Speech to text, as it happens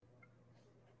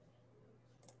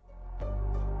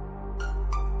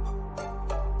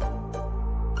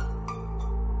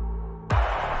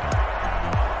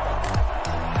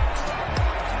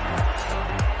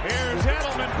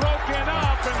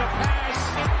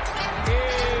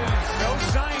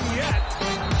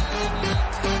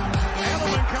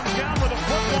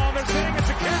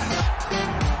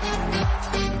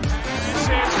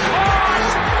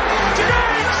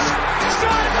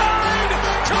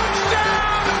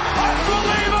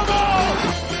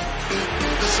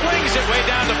it way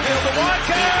down the field to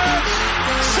Watkins.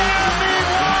 Sammy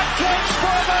Watkins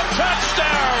for the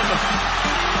touchdown.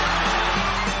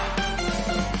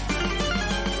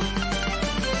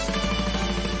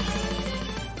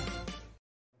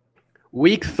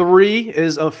 Week 3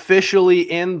 is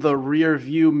officially in the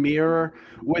rearview mirror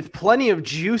with plenty of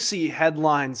juicy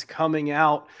headlines coming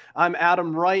out. I'm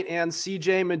Adam Wright and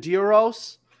CJ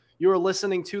Medeiros. You are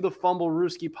listening to the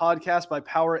Fumblerooski podcast by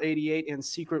Power 88 and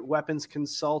Secret Weapons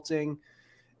Consulting.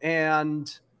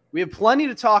 And we have plenty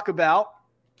to talk about,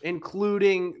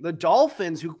 including the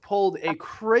Dolphins, who pulled a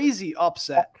crazy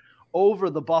upset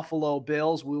over the Buffalo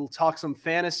Bills. We will talk some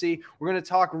fantasy. We're going to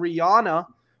talk Rihanna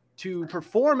to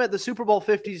perform at the Super Bowl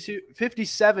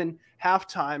 57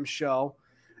 Halftime Show.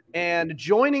 And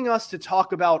joining us to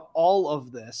talk about all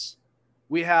of this,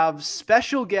 we have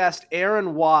special guest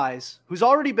Aaron Wise, who's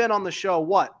already been on the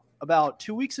show, about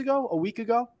 2 weeks ago, a week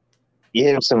ago?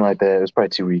 Yeah, something like that. It was probably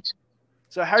 2 weeks.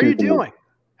 So how are you doing?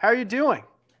 How are you doing?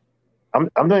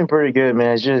 I'm doing pretty good,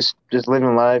 man. It's just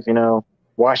living life,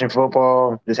 watching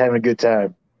football, just having a good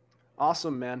time.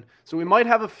 Awesome, man. So we might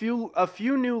have a few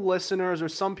new listeners or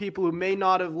some people who may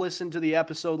not have listened to the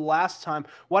episode last time.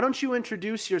 Why don't you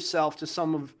introduce yourself to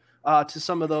some of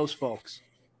those folks?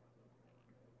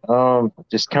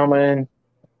 Just come in,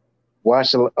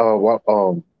 watch the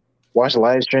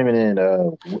live stream, and then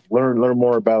learn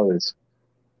more about this.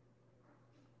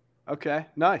 Okay,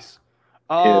 nice.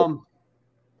 Yeah.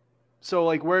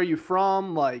 So where are you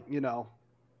from?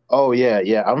 Oh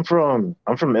yeah. I'm from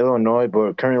Illinois,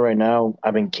 but currently right now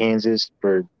I'm in Kansas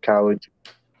for college.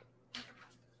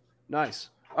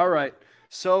 Nice. All right.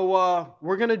 So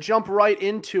we're gonna jump right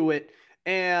into it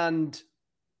and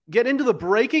get into the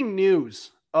breaking news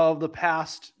of the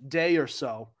past day or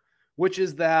so, which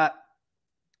is that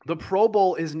the Pro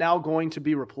Bowl is now going to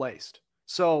be replaced.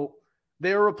 So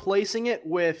they're replacing it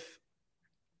with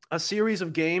a series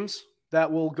of games that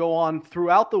will go on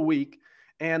throughout the week.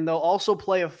 And they'll also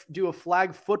do a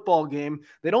flag football game.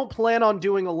 They don't plan on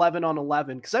doing 11 on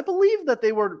 11 because I believe that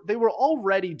they were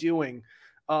already doing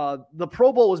the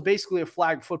Pro Bowl was basically a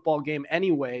flag football game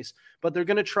anyways, but they're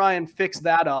going to try and fix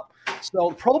that up.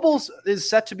 So Pro Bowl is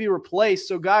set to be replaced.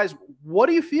 So guys, what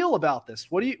do you feel about this?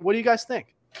 What do you guys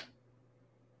think?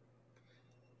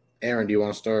 Aaron, do you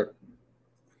want to start?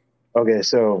 Okay,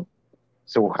 so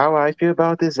how I feel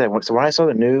about this? So when I saw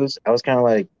the news, I was kind of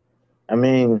like, I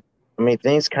mean,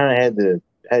 things kind of had to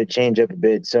change up a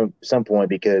bit some point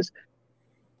because,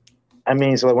 when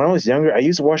I was younger, I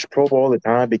used to watch Pro Bowl all the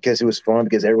time because it was fun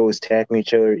because everyone was tackling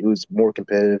each other. It was more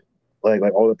competitive. Like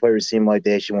all the players seemed like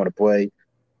they actually want to play.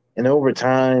 And over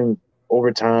time,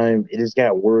 it just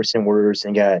got worse and worse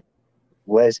and got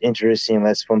less interesting,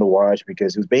 less fun to watch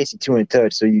because it was basically two in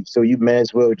touch. So you might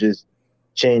as well just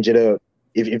change it up.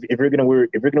 If you're gonna wear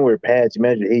pads, you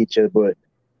might as well hate each other, but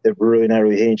they're really not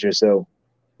really hating each other. So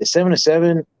the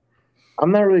 7-7,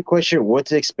 I'm not really quite sure what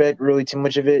to expect really too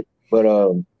much of it, but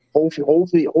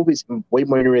hopefully it's way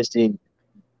more interesting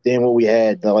than what we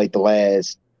had the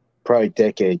last probably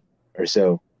decade or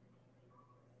so.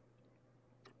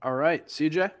 All right,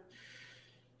 CJ.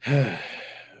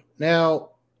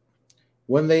 Now,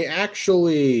 when they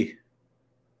actually,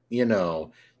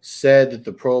 said that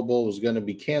the Pro Bowl was going to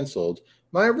be canceled,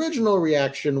 my original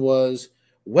reaction was,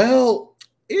 well,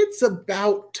 it's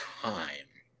about time.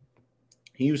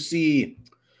 You see,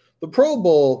 the Pro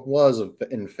Bowl was,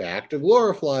 in fact, a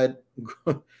glorified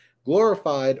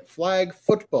flag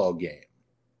football game.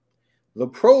 The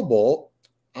Pro Bowl,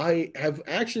 I have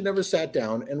actually never sat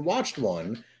down and watched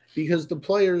one because the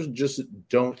players just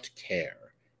don't care.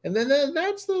 And then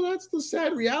that's the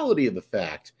sad reality of the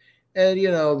fact. And,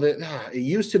 it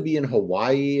used to be in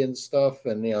Hawaii and stuff,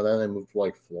 and, then they moved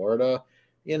to, Florida,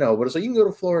 but it's you can go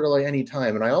to Florida, any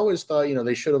time. And I always thought,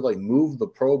 they should have, moved the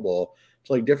Pro Bowl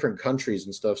to, different countries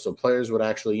and stuff so players would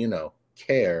actually,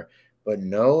 care. But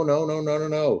no.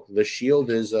 The Shield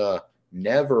is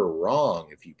never wrong,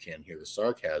 if you can hear the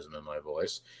sarcasm in my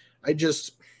voice. I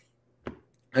hate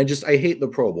the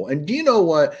Pro Bowl. And do you know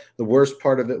what the worst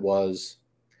part of it was?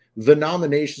 The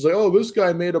nominations, this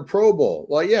guy made a Pro Bowl.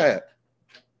 Well, yeah,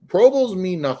 Pro Bowls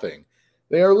mean nothing.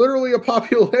 They are literally a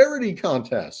popularity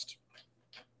contest.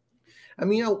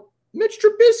 Mitch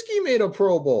Trubisky made a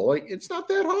Pro Bowl. It's not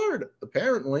that hard,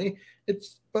 apparently.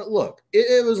 But look,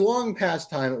 it was long past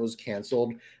time it was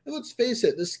canceled. And let's face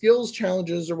it, the skills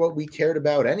challenges are what we cared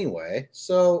about anyway.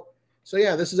 So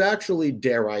yeah, this is actually,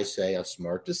 dare I say, a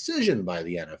smart decision by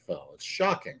the NFL. It's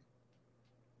shocking.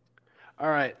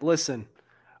 All right, listen.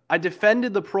 I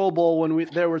defended the Pro Bowl when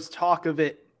there was talk of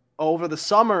it over the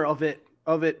summer of it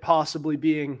possibly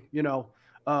being,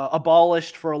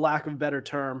 abolished for a lack of a better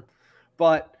term.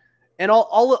 But and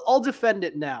I'll defend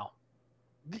it now.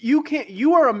 You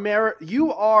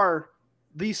are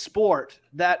the sport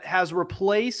that has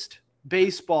replaced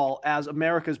baseball as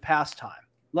America's pastime.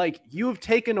 Like, you have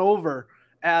taken over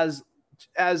as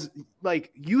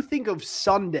like, you think of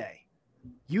Sunday,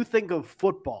 you think of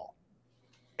football,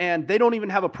 and they don't even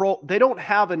have they don't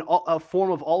have a form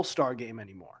of all-star game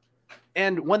anymore.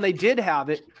 And when they did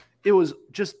have it, it was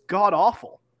just god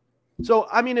awful. So,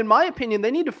 I mean, in my opinion,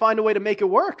 they need to find a way to make it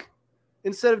work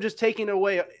instead of just taking it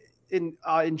away in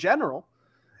general.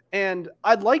 And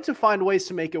I'd like to find ways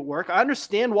to make it work. I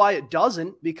understand why it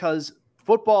doesn't, because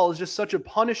football is just such a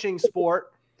punishing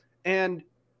sport and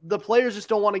the players just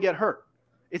don't want to get hurt.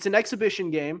 It's an exhibition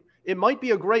game. It might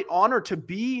be a great honor to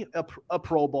be a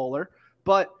Pro Bowler,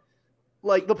 but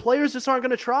like, the players just aren't going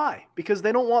to try because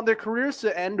they don't want their careers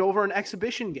to end over an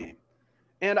exhibition game.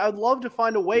 And I'd love to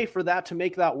find a way for that to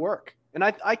make that work. And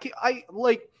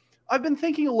I've been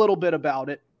thinking a little bit about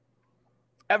it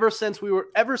ever since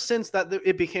that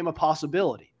it became a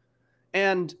possibility.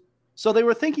 And so they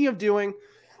were thinking of doing,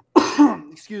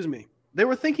 they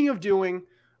were thinking of doing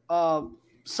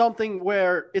something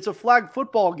where it's a flag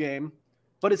football game,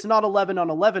 but it's not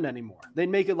 11-on-11 anymore. They'd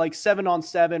make it like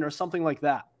 7-on-7 or something like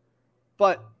that.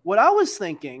 But what I was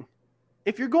thinking,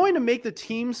 if you're going to make the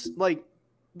teams, like,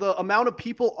 the amount of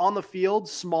people on the field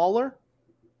smaller,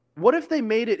 what if they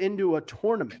made it into a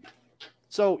tournament?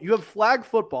 So you have flag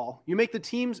football. You make the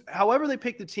teams, however they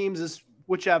pick the teams is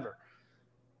whichever.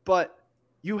 But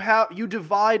you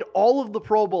divide all of the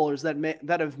Pro Bowlers that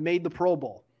have made the Pro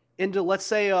Bowl into, let's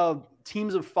say,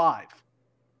 teams of 5,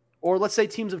 or let's say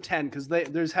teams of 10, because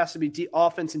there has to be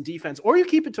offense and defense. Or you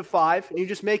keep it to 5 and you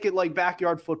just make it like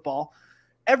backyard football.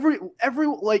 Every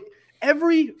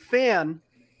fan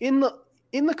in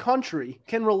the country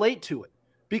can relate to it,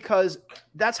 because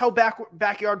that's how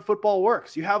backyard football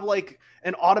works. You have like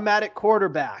an automatic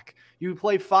quarterback. You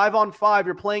play 5-on-5.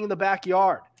 You're playing in the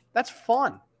backyard. That's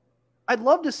fun. I'd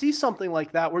love to see something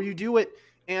like that where you do it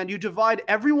and you divide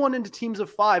everyone into teams of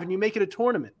 5 and you make it a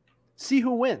tournament. See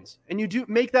who wins. And you do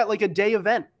make that like a day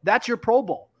event. That's your Pro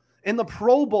Bowl. And the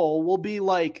Pro Bowl will be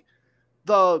like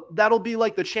that'll be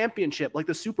like the championship, like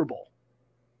the Super Bowl.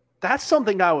 That's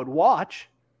something I would watch.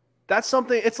 That's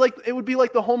something. It's like, it would be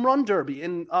like the home run derby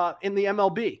in the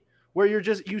MLB, where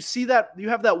you see that you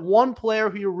have that one player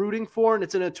who you're rooting for, and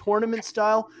it's in a tournament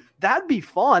style. That'd be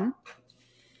fun.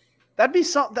 That'd be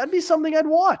something I'd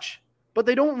watch. But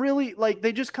they don't really, like,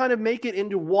 they just kind of make it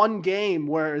into one game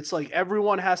where it's like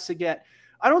everyone has to get.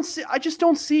 I just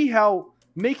don't see how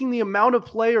making the amount of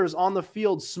players on the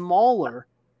field smaller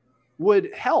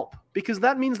would help, because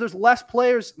that means there's less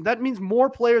players. That means more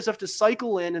players have to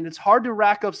cycle in, and it's hard to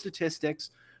rack up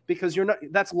statistics because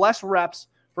that's less reps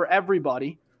for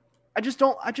everybody. I just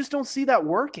don't see that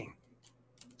working.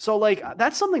 So, like,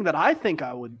 that's something that I think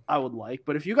I would like.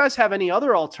 But if you guys have any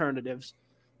other alternatives,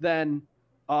 then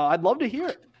I'd love to hear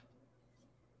it.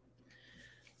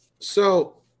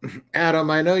 So, Adam,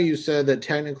 I know you said that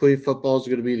technically football is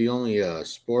going to be the only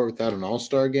sport without an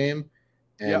all-star game.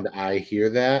 And yep. I hear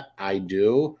that. I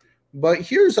do. But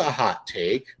here's a hot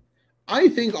take. I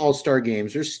think all-star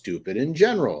games are stupid in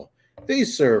general. They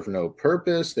serve no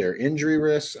purpose. They're injury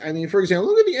risks. I mean, for example,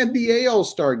 look at the NBA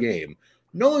all-star game.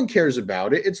 No one cares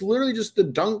about it. It's literally just the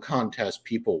dunk contest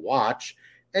people watch.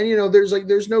 And, you know,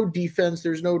 there's no defense.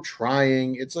 There's no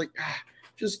trying. It's like,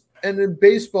 and in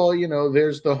baseball, you know,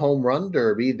 there's the home run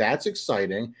derby. That's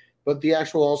exciting. But the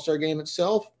actual all-star game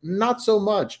itself, not so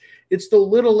much. It's the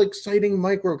little exciting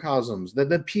microcosms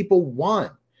that people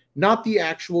want, not the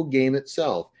actual game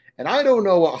itself. And I don't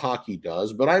know what hockey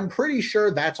does, but I'm pretty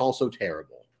sure that's also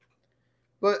terrible.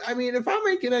 But, I mean, if I'm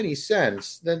making any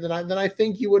sense, then I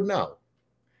think you would know.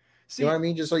 See, you know what I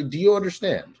mean? Just like, do you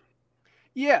understand?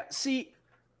 Yeah, see,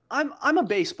 I'm a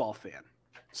baseball fan.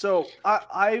 So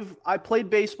I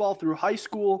played baseball through high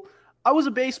school. I was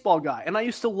a baseball guy, and I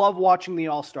used to love watching the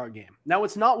All-Star game. Now,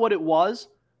 it's not what it was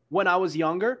when I was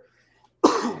younger.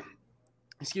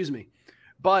 Excuse me.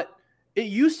 But it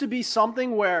used to be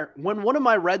something where when one of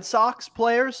my Red Sox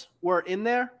players were in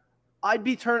there, I'd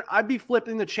be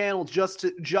flipping the channel just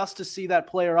to see that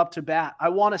player up to bat. I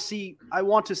want to see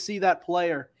that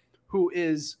player who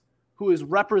is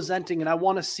representing, and I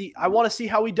want to see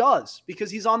how he does, because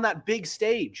he's on that big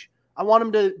stage. I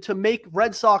want him to make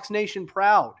Red Sox Nation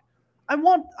proud. I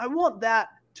want that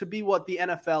to be what the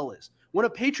NFL is. When a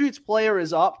Patriots player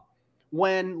is up,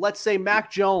 when, let's say,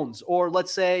 Mac Jones or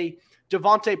let's say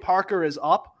Devontae Parker is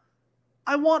up,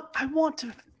 I want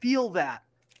to feel that,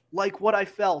 like what I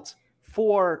felt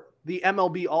for the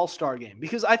MLB All-Star game.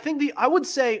 Because I think I would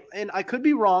say, and I could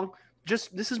be wrong,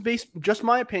 just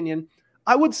my opinion,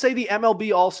 I would say the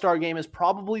MLB All-Star Game is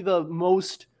probably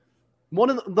one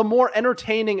of the more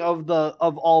entertaining of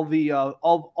all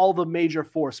the major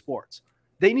 4 sports.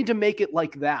 They need to make it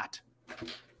like that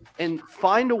and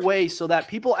find a way so that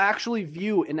people actually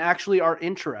view and actually are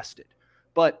interested.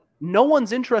 But no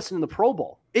one's interested in the Pro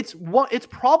Bowl. It's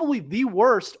probably the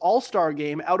worst All-Star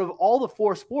Game out of all the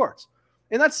 4 sports.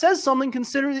 And that says something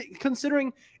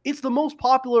considering it's the most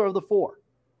popular of the 4.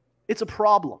 It's a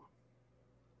problem.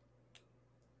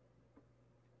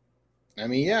 I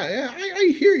mean, yeah,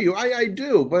 I hear you. I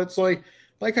do. But it's like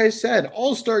I said,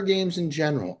 All-Star games in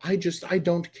general, I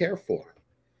don't care for.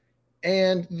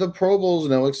 And the Pro Bowl is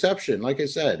no exception. Like I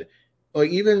said, like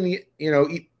even,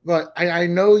 but I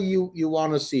know you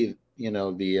want to see,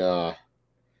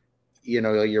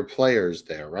 your players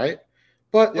there, right?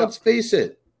 But let's face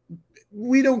it,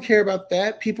 we don't care about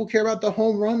that. People care about the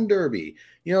home run derby.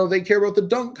 They care about the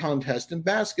dunk contest in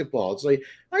basketball. It's like,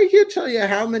 I can't tell you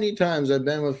how many times I've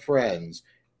been with friends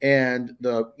and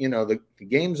the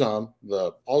game's on,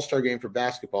 the All-Star game for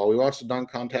basketball. We watch the dunk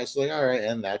contest, like, all right,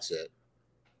 and that's it.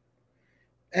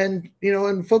 And,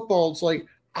 in football, it's like,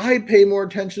 I pay more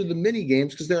attention to the mini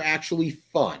games because they're actually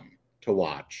fun to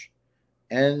watch.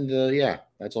 And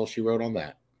that's all she wrote on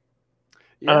that.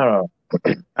 Yeah.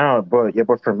 I don't know,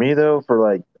 but for me though,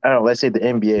 let's say the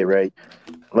NBA, right?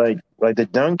 Like the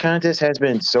dunk contest has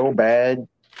been so bad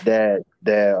that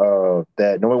no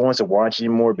one wants to watch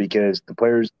anymore because the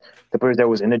players that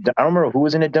was in I don't remember who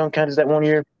was in the dunk contest that one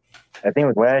year. I think it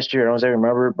was last year. I don't exactly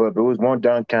remember, but it was one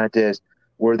dunk contest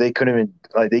where they couldn't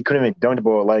even dunk the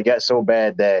ball. Like, it got so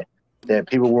bad that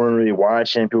people weren't really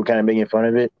watching. People kind of making fun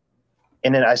of it.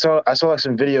 And then I saw like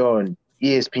some video on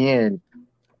ESPN.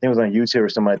 I think it was on YouTube or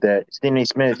something like that. Stephen A.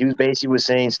 Smith, he was basically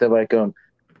saying stuff like,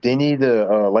 they need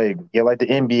to like the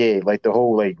NBA, like the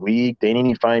whole league, they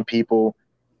need to find people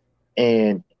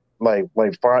and find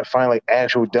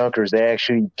actual dunkers that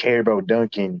actually care about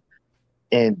dunking,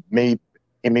 and maybe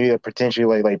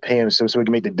potentially pay them so we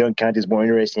can make the dunk contest more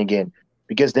interesting again.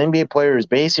 Because the NBA players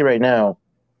basically right now,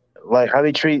 how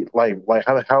they treat how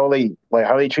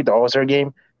they treat the All-Star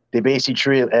game, they basically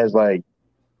treat it as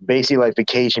basically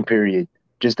vacation period,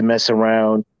 just to mess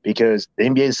around, because the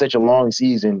NBA is such a long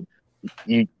season.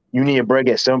 You need a break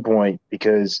at some point,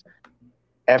 because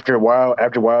after a while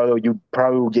though, you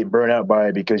probably will get burnt out by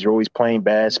it because you're always playing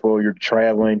basketball, you're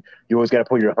traveling, you always got to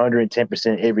put your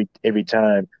 110% every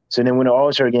time. So then when the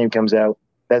All-Star game comes out,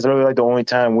 that's really the only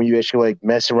time when you actually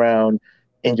mess around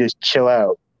and just chill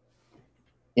out.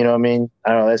 You know what I mean?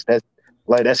 I don't know.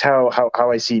 That's how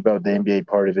I see about the NBA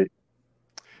part of it.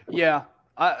 Yeah.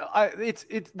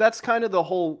 That's kind of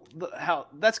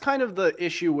that's kind of the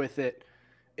issue with it,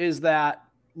 is that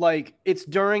it's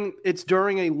during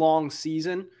a long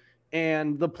season,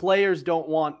 and the players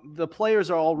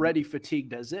are already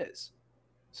fatigued as is.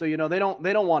 So, they don't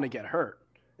want to get hurt.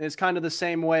 And it's kind of the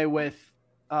same way with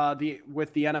the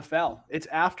NFL. It's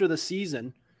after the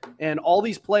season and all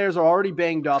these players are already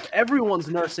banged up. Everyone's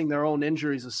nursing their own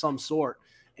injuries of some sort.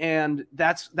 And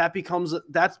that becomes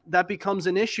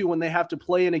an issue when they have to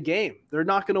play in a game. They're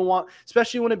not going to want,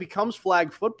 especially when it becomes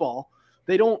flag football,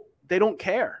 they don't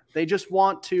care. They just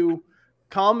want to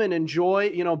come and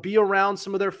enjoy, be around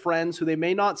some of their friends who they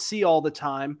may not see all the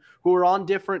time, who are on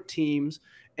different teams,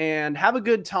 and have a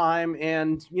good time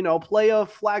and, play a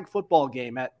flag football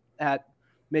game at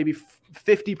maybe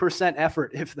 50%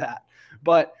 effort, if that.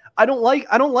 But I don't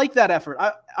like that effort.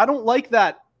 I don't like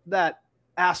that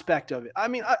aspect of it. I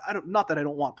mean, I don't, not that I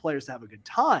don't want players to have a good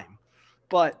time,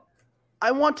 but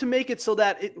I want to make it so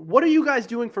that what are you guys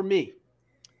doing for me?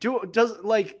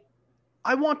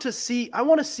 I want to see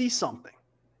something.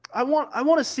 I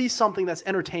want to see something that's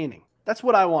entertaining. That's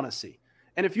what I want to see.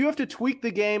 And if you have to tweak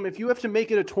the game, if you have to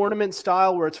make it a tournament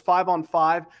style where it's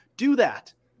 5-on-5, do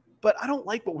that. But I don't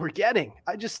like what we're getting.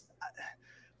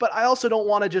 But I also don't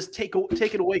want to just take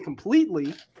it away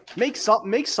completely. Make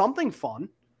something fun,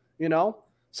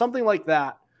 something like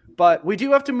that. But we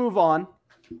do have to move on.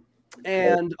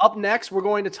 And up next, we're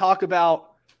going to talk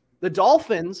about the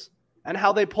Dolphins and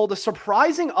how they pulled a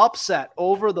surprising upset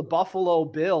over the Buffalo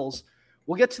Bills.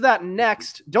 We'll get to that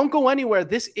next. Don't go anywhere.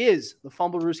 This is the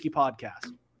Fumblerooski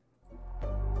Podcast.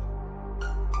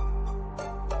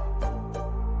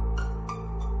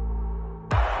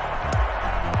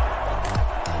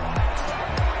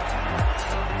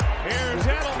 Here's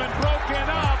Edelman broken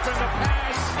up, and the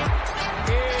pass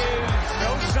is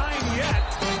no sign yet.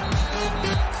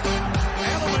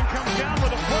 Edelman comes down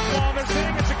with a football. They're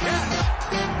saying it's a catch.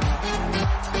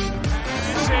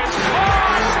 It's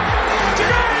caught!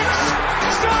 Diggs!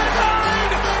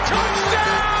 Sideline!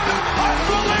 Touchdown!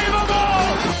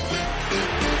 Unbelievable!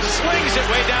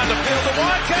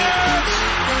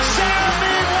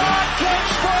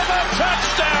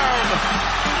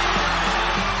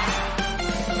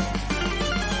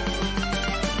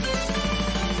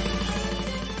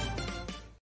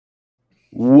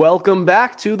 Welcome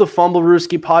back to the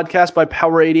Fumblerooski podcast by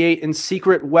Power 88 and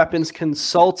Secret Weapons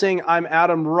Consulting. I'm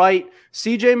Adam Wright,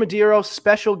 CJ Medeiros,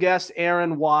 special guest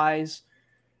Aaron Wise,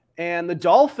 and the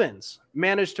Dolphins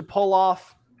managed to pull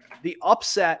off the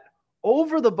upset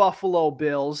over the Buffalo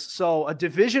Bills. So a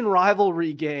division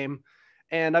rivalry game,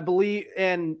 and I believe,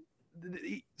 and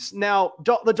now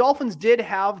the Dolphins did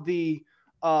have the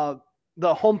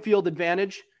home field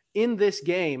advantage in this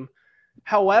game.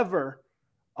 However,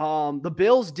 the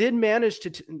Bills did manage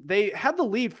they had the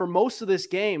lead for most of this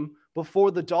game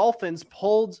before the Dolphins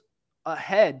pulled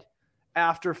ahead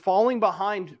after falling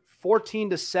behind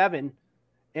 14-7.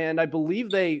 And I believe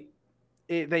they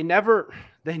never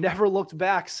looked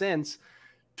back since.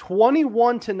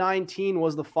 21-19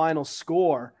 was the final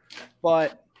score.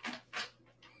 But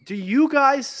do you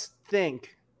guys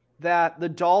think that the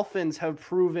Dolphins have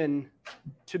proven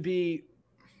to be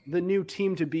the new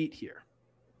team to beat here?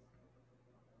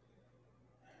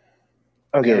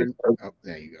 Okay. Oh,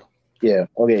 there you go. Yeah.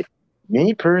 Okay.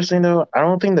 Me personally, though, I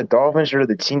don't think the Dolphins are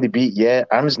the team to beat yet.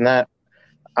 I'm just not.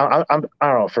 I don't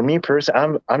know. For me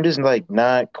personally, I'm just like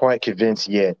not quite convinced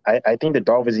yet. I think the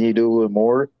Dolphins need to do a little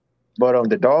more. But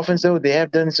the Dolphins though, they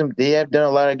have done a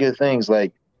lot of good things.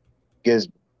 Like because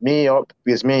me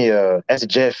as a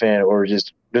Jet fan or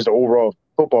just an overall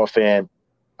football fan,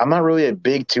 I'm not really a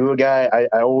big Tua guy.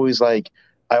 I always kind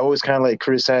of like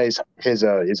criticize his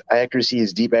accuracy,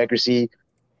 his deep accuracy.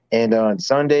 And on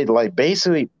Sunday, like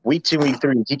basically week 2, week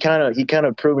 3, he kind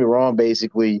of proved me wrong.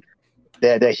 Basically,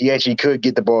 that he actually could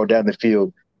get the ball down the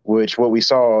field, which what we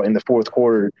saw in the fourth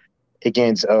quarter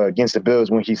against the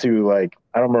Bills when he threw like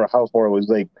I don't remember how far it was.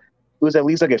 Like it was at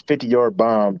least like a 50-yard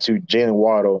bomb to Jalen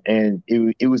Waddle, and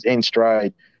it was in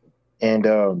stride. And I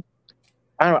don't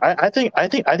know. I think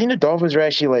the Dolphins are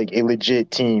actually like a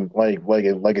legit team, like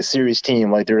a serious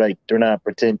team. Like they're not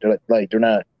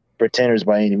pretenders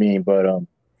by any means, but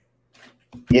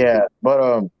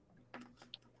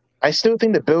I still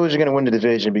think the Bills are going to win the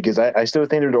division because I still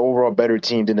think they're the overall better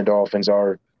team than the Dolphins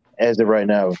are as of right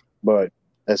now. But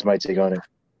that's my take on it.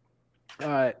 All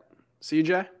right,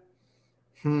 CJ.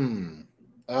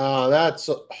 That's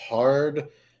hard.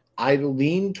 I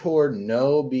lean toward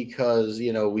no because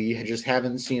we just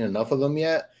haven't seen enough of them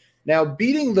yet. Now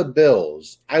beating the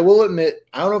Bills, I will admit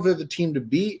I don't know if they're the team to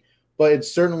beat, but it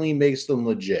certainly makes them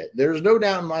legit. There's no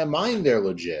doubt in my mind they're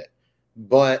legit.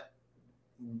 But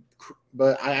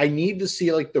I need to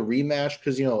see like the rematch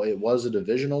because it was a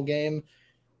divisional game,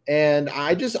 and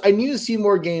I need to see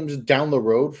more games down the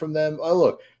road from them. Oh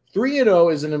look,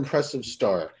 3-0 is an impressive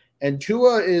start, and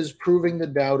Tua is proving the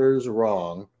doubters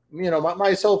wrong,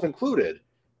 myself included.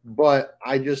 But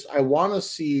I want to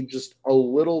see just a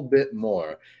little bit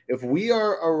more. If we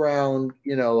are around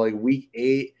like week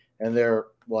 8 and they're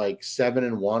like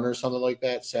 7-1 or something like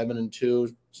that,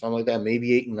 7-2, something like that, maybe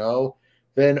 8-0.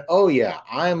 Then, oh yeah,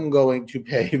 I'm going to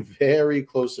pay very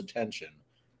close attention.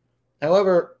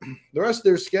 However, the rest of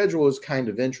their schedule is kind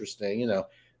of interesting.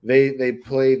 They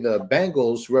play the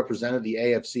Bengals, who represented the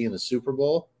AFC in the Super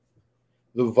Bowl,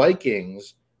 the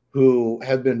Vikings, who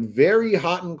have been very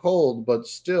hot and cold, but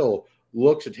still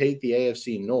look to take the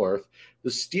AFC North, the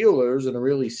Steelers in a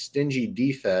really stingy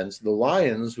defense, the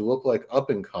Lions, who look like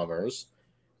up-and-comers,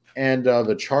 and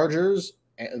the Chargers,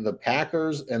 and the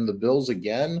Packers, and the Bills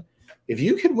again. If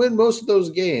you can win most of those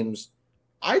games,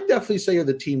 I'd definitely say you're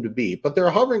the team to beat, but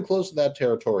they're hovering close to that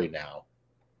territory now.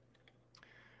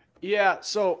 Yeah,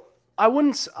 so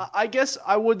I guess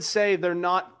I would say they're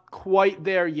not quite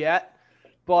there yet,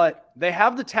 but they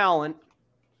have the talent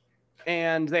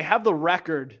and they have the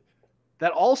record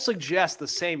that all suggest the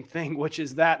same thing, which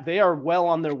is that they are well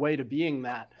on their way to being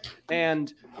that.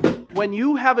 And when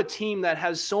you have a team that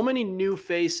has so many new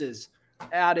faces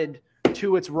added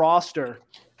to its roster,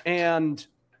 and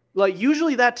like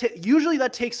usually that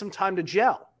takes some time to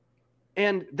gel,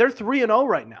 and they're 3-0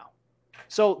 right now,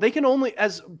 so they can only,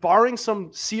 as barring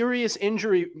some serious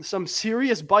injury, some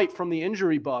serious bite from the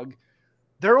injury bug,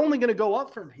 they're only going to go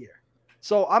up from here.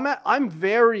 So I'm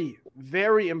very,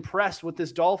 very impressed with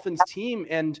this Dolphins team,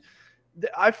 and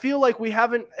I feel like we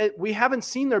haven't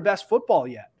seen their best football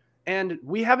yet, and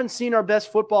we haven't seen our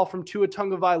best football from Tua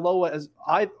Tagovailoa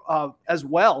as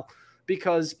well.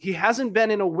 Because he hasn't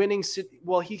been in a winning –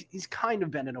 well, he's kind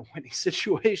of been in a winning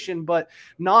situation, but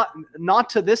not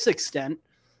to this extent.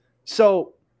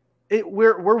 So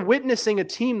we're witnessing a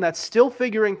team that's still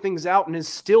figuring things out and is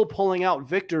still pulling out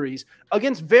victories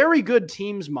against very good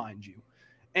teams, mind you.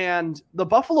 And the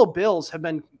Buffalo Bills have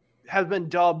been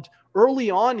dubbed early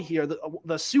on here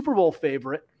the Super Bowl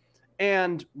favorite.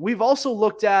 And we've also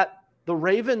looked at the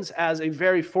Ravens as a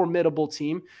very formidable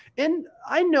team. And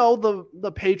I know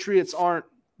the Patriots aren't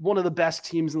one of the best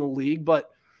teams in the league, but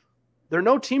they're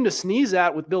no team to sneeze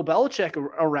at with Bill Belichick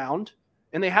around,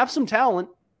 and they have some talent,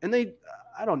 and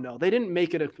I don't know, they didn't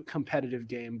make it a competitive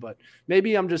game, but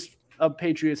maybe I'm just a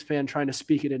Patriots fan trying to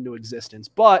speak it into existence.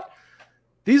 But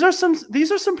these are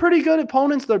some pretty good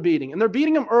opponents they're beating, and they're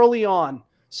beating them early on.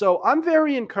 So I'm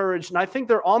very encouraged, and I think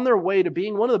they're on their way to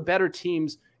being one of the better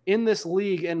teams in this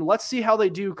league. And let's see how they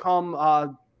do come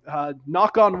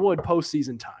knock on wood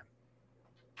postseason time.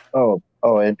 So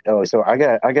I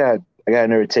got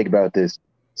another take about this.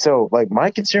 So like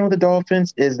my concern with the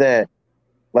Dolphins is that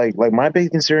like my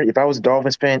big concern if I was a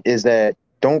Dolphins fan is that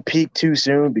don't peak too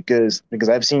soon because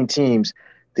I've seen teams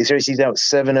they start the season out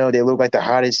 7-0, they look like the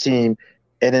hottest team,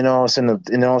 and then all of a sudden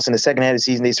the second half of the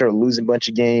season they start losing a bunch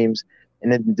of games,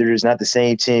 and then they're just not the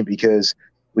same team because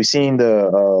we've seen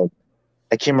I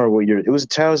can't remember what year it was,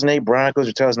 2008 Broncos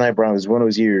or 2009 Broncos, one of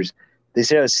those years. They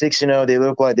started 6-0, they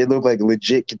look like a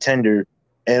legit contender,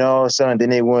 and all of a sudden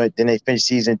they finished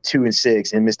season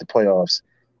 2-6 and missed the playoffs.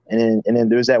 And then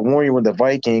there's that one year with the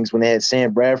Vikings when they had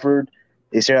Sam Bradford,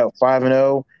 they started out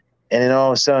 5-0, and then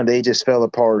all of a sudden they just fell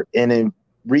apart. And then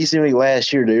recently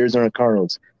last year, the Arizona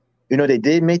Cardinals, they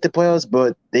did make the playoffs,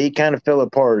 but they kind of fell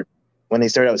apart when they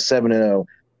started out 7-0.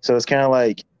 So it's kind of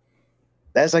like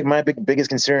that's like my biggest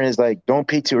concern is like don't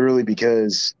peak too early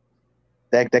because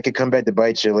that could come back to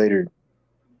bite you later.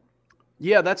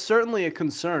 Yeah, that's certainly a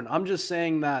concern. I'm just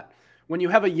saying that when you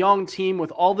have a young team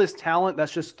with all this talent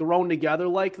that's just thrown together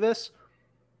like this,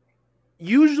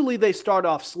 usually they start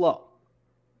off slow.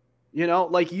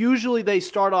 Usually they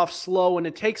start off slow and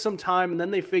it takes some time and then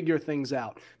they figure things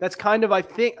out. That's I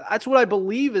think that's what I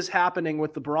believe is happening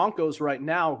with the Broncos right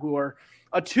now, who are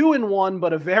a 2-1,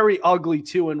 but a very ugly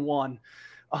 2-1.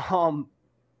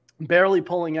 Barely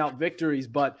pulling out victories,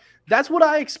 but that's what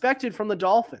I expected from the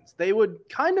Dolphins. They would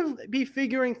kind of be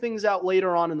figuring things out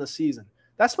later on in the season.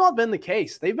 That's not been the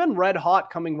case. They've been red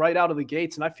hot coming right out of the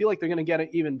gates, and I feel like they're going to get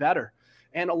it even better.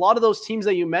 And a lot of those teams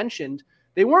that you mentioned,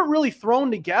 they weren't really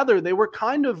thrown together. They were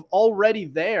kind of already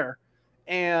there,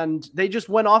 and they just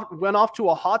went off to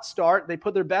a hot start. They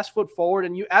put their best foot forward,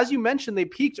 and as you mentioned, they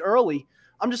peaked early.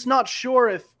 I'm just not sure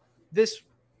if this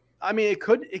 – I mean,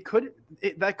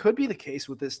 that could be the case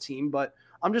with this team, but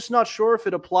I'm just not sure if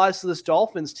it applies to this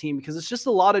Dolphins team because it's just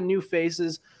a lot of new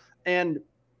faces, and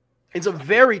it's a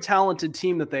very talented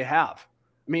team that they have.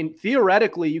 I mean,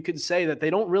 theoretically, you could say that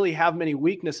they don't really have many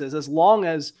weaknesses as long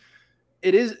as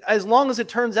it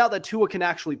turns out that Tua can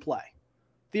actually play,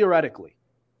 theoretically,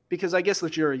 because I guess the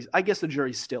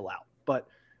jury's still out. But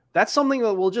that's something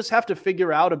that we'll just have to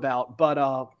figure out about.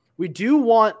 But we do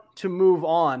want to move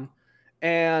on.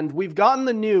 And we've gotten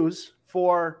the news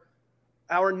for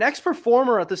our next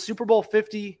performer at the Super Bowl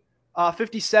 57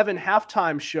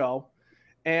 Halftime Show.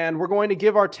 And we're going to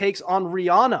give our takes on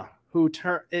Rihanna, who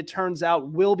it turns out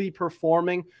will be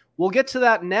performing. We'll get to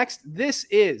that next. This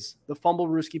is the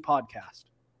Fumblerooski Podcast.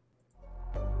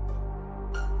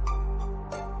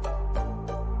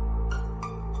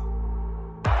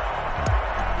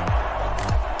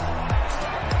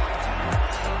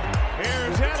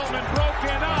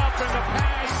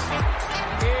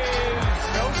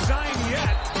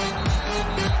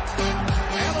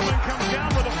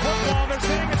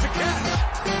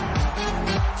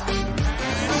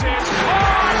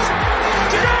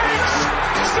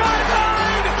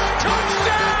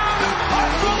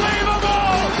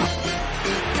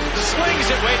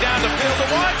 Way down the field to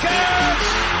Watkins.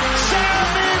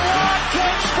 Sammy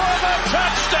Watkins for the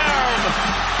touchdown.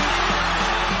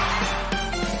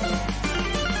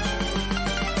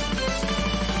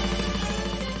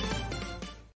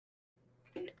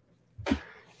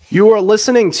 You are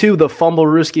listening to the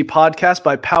Fumblerooski Podcast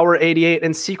by Power 88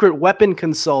 and Secret Weapon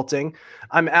Consulting.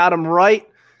 I'm Adam Wright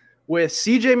with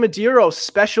CJ Medeiros,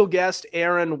 special guest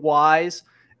Aaron Wise,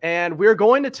 and we're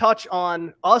going to touch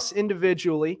on us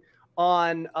individually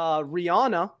on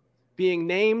Rihanna being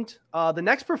named the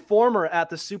next performer at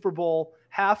the Super Bowl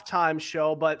halftime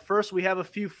show. But first, we have a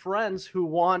few friends who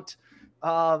want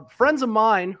friends of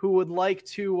mine who would like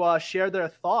to share their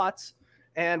thoughts.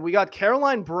 And we got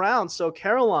Caroline Brown. So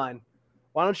Caroline,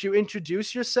 why don't you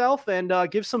introduce yourself and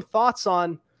give some thoughts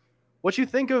on what you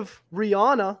think of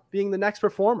Rihanna being the next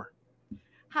performer?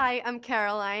 Hi, I'm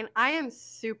Caroline. I am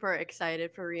super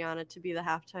excited for Rihanna to be the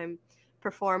halftime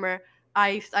performer.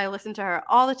 I listen to her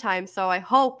all the time, so I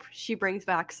hope she brings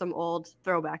back some old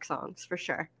throwback songs for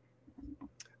sure.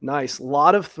 Nice. A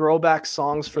lot of throwback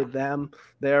songs for them.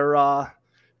 They're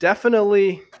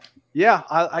definitely, yeah,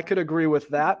 I could agree with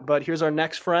that. But here's our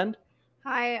next friend.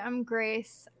 Hi, I'm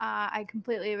Grace. I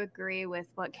completely agree with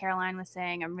what Caroline was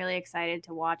saying. I'm really excited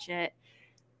to watch it.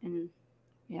 And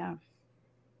yeah.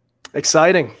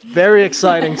 Exciting. Very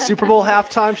exciting. Super Bowl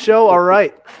halftime show. All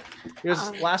right.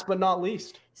 Here's last but not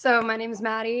least. So my name is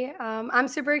Maddie. I'm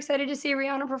super excited to see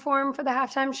Rihanna perform for the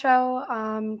halftime show.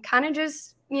 Kind of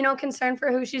just, concerned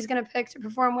for who she's going to pick to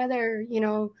perform with her.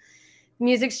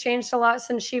 Music's changed a lot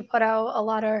since she put out a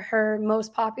lot of her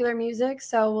most popular music.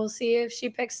 So we'll see if she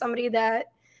picks somebody that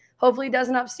hopefully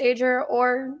doesn't upstage her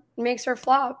or makes her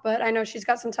flop. But I know she's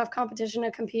got some tough competition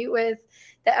to compete with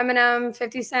the Eminem,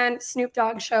 50 Cent, Snoop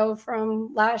Dogg show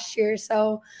from last year.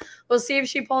 So we'll see if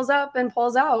she pulls up and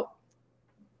pulls out.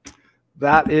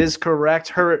 That is correct.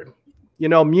 Her,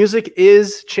 music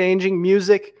is changing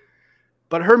music,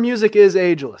 but her music is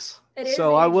ageless.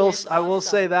 So I will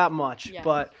say that much. Yeah.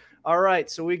 But all right,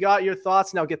 so we got your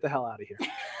thoughts. Now get the hell out of here.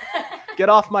 Get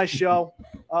off my show.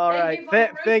 All right.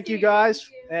 Thank you guys.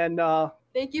 And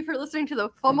thank you for listening to the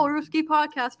Fumblerooski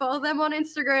podcast. Follow them on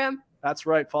Instagram. That's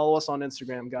right. Follow us on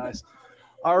Instagram, guys.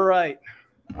 All right.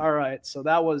 So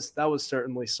that was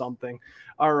certainly something.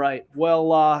 All right.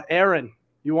 Well, Aaron,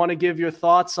 you want to give your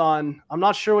thoughts on, I'm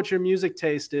not sure what your music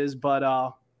taste is, but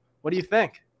what do you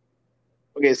think?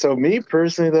 Okay, so me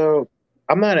personally though,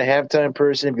 I'm not a halftime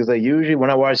person because usually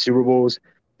when I watch Super Bowls,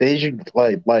 they usually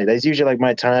that's usually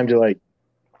my time to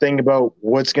think about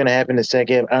what's gonna happen in the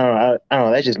second. I don't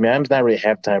know. That's just me. I'm not really a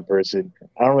halftime person.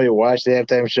 I don't really watch the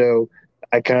halftime show.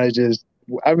 I'm just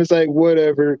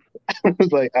whatever. I was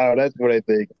that's what I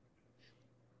think.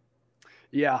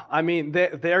 Yeah, I mean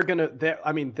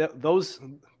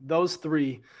those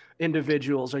three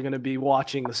individuals are gonna be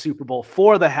watching the Super Bowl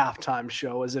for the halftime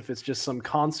show as if it's just some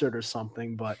concert or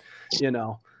something. But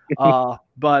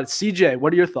but CJ,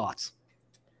 what are your thoughts?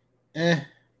 I'm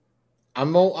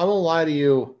gonna lie to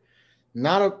you.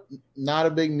 Not a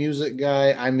big music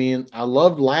guy. I mean, I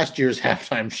loved last year's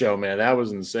halftime show, man. That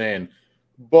was insane.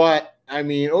 But I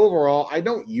mean, overall, I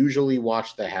don't usually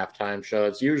watch the halftime show.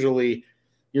 It's usually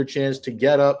your chance to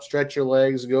get up, stretch your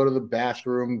legs, go to the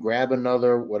bathroom, grab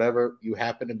another whatever you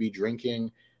happen to be drinking.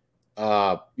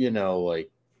 Grab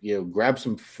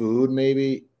some food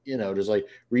maybe. Just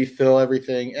refill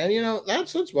everything. And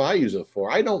that's what I use it for.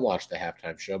 I don't watch the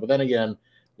halftime show, but then again,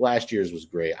 last year's was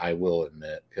great, I will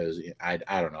admit, because I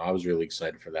don't know. I was really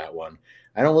excited for that one.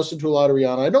 I don't listen to a lot of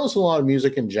Rihanna. I don't listen to a lot of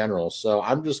music in general, so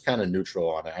I'm just kind of neutral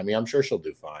on it. I mean, I'm sure she'll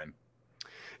do fine.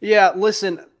 Yeah,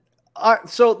 listen.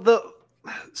 So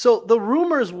the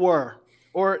rumors were,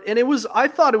 I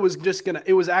thought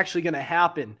it was actually gonna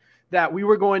happen that we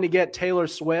were going to get Taylor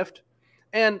Swift.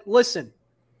 And listen,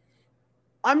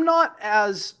 I'm not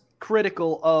as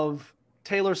critical of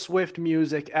Taylor Swift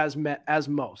music as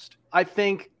most. I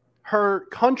think her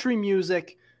country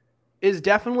music is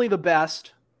definitely the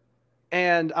best,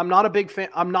 and I'm not a big fan.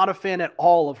 I'm not a fan at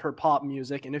all of her pop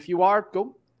music. And if you are,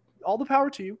 go, all the power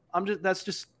to you. That's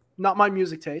just not my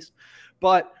music taste.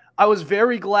 But I was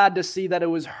very glad to see that it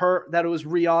was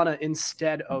Rihanna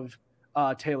instead of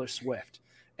Taylor Swift.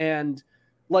 And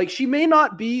she may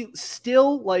not be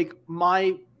still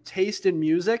my taste in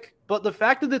music, but the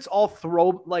fact that it's all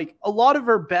a lot of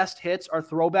her best hits are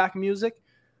throwback music.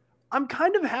 I'm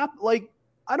kind of happy.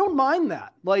 I don't mind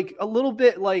that. A little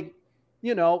bit,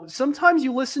 sometimes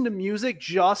you listen to music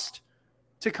just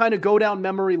to kind of go down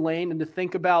memory lane and to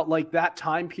think about that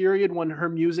time period when her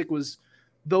music was,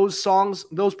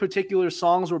 those particular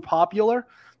songs were popular.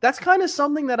 That's kind of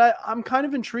something that I'm kind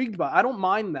of intrigued by. I don't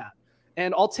mind that.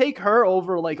 And I'll take her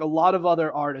over a lot of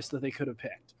other artists that they could have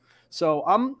picked. So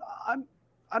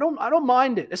I don't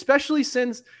mind it, especially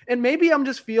since, and maybe I'm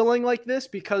just feeling like this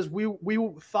because we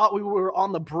thought we were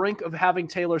on the brink of having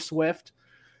Taylor Swift.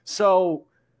 So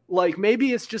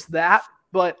maybe it's just that,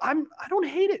 but I don't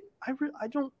hate it. I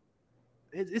don't,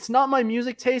 it's not my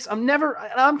music taste. I'm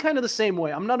kind of the same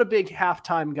way. I'm not a big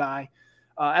halftime guy,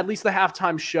 at least the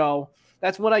halftime show.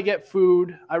 That's when I get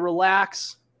food. I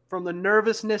relax from the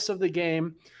nervousness of the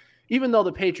game, even though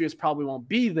the Patriots probably won't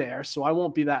be there. So I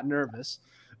won't be that nervous,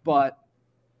 but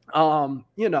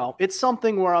it's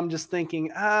something where I'm just thinking,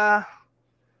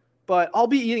 but I'll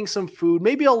be eating some food.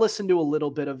 Maybe I'll listen to a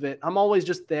little bit of it. I'm always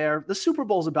just there. The Super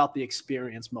Bowl is about the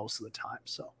experience most of the time.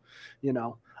 So,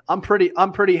 I'm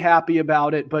pretty happy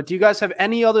about it. But do you guys have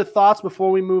any other thoughts before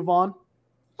we move on?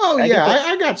 Oh, yeah,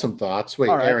 I got some thoughts. Wait,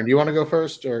 right. Aaron, do you want to go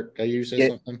first, or can you say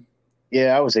something?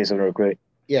 Yeah, I would say something real quick.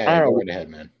 Yeah, go right ahead,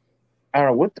 man. I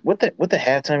don't know what the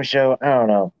halftime show. I don't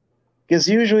know, because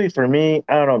usually for me,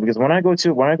 I don't know, because when I go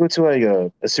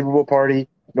to a Super Bowl party,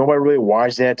 nobody really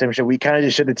watches the halftime show. We kind of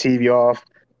just shut the TV off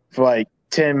for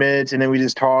 10 minutes, and then we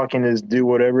just talk and just do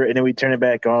whatever, and then we turn it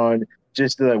back on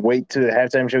just to wait till the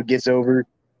halftime show gets over.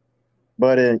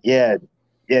 But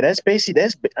that's basically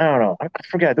I don't know. I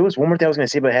forgot. There was one more thing I was gonna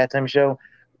say about halftime show.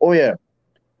 Oh yeah,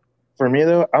 for me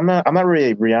though, I'm not really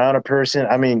a Rihanna person.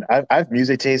 I mean, I have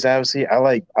music taste. Obviously, I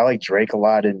like Drake a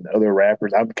lot and other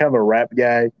rappers. I'm kind of a rap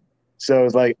guy, so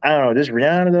it's like I don't know. Just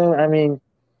Rihanna though. I mean,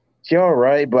 she all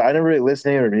right, but I never really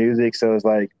listen to her music, so it's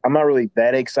like I'm not really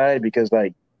that excited because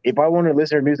like if I want to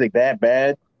listen to her music that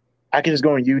bad, I can just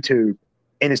go on YouTube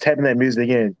and just type in that music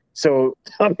in. So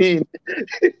I mean,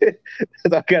 that's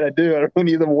all I gotta do. I don't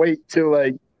need to wait till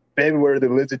like February to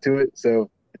listen to it. So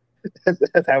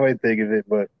that's how I think of it.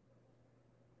 But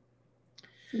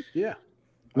yeah.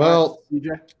 Well,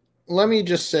 CJ? Let me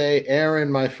just say, Aaron,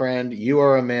 my friend, you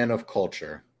are a man of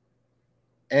culture.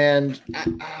 And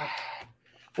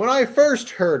when I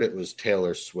first heard it was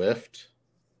Taylor Swift,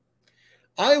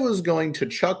 I was going to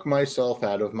chuck myself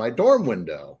out of my dorm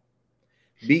window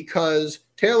because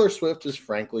Taylor Swift is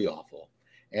frankly awful.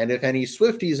 And if any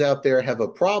Swifties out there have a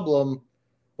problem,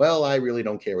 well, I really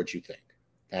don't care what you think.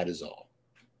 That is all.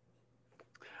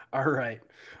 All right.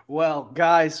 Well,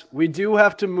 guys, we do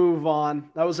have to move on.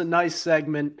 That was a nice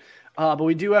segment, but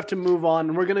we do have to move on.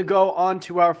 And we're going to go on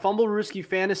to our Fumblerooski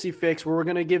Fantasy Fix, where we're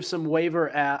going to give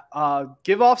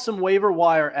give off some waiver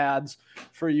wire ads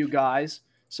for you guys.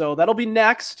 So that'll be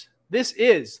next. This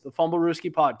is the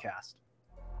Fumblerooski Podcast.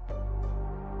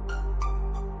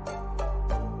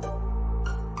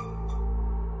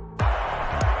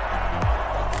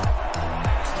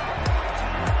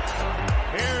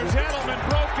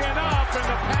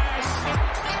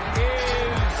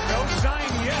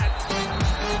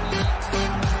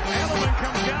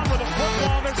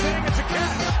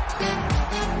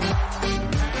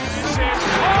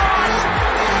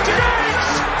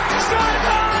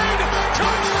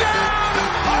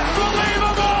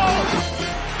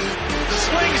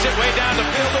 Way down the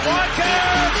field to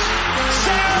Watkins.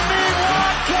 Sammy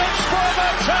Watkins for the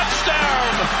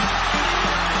touchdown.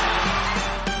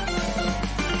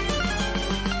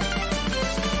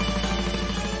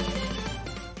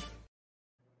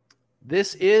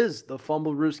 This is the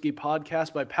Fumblerooski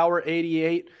Podcast by Power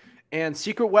 88 and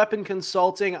Secret Weapon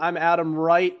Consulting. I'm Adam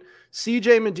Wright,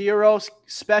 CJ Medeiros,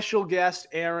 special guest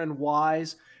Aaron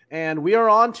Wise. And we are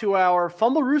on to our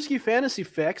Fumblerooski Fantasy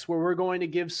Fix, where we're going to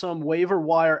give some waiver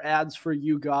wire ads for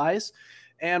you guys.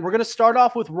 And we're going to start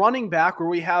off with running back, where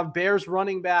we have Bears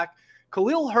running back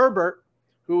Khalil Herbert,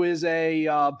 who is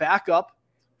a backup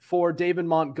for David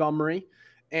Montgomery,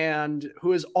 and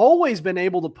who has always been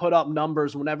able to put up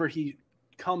numbers whenever he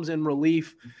comes in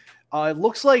relief. It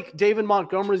looks like David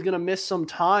Montgomery is going to miss some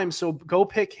time, so go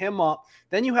pick him up.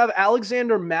 Then you have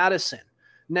Alexander Madison.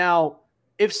 Now,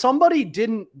 if somebody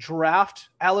didn't draft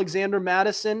Alexander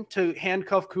Madison to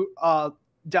handcuff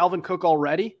Dalvin Cook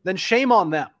already, then shame on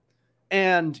them.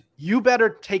 And you better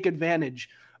take advantage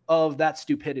of that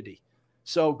stupidity.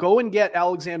 So go and get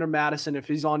Alexander Madison if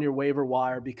he's on your waiver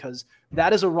wire, because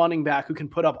that is a running back who can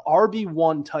put up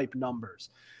RB1 type numbers.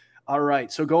 All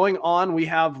right, so going on, we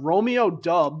have Romeo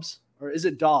Doubs, or is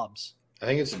it Dobbs? I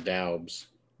think it's Daubs.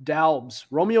 Daubs.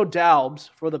 Romeo Daubs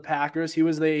for the Packers. He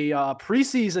was the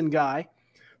preseason guy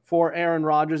for Aaron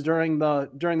Rodgers during the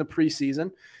preseason,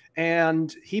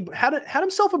 and he had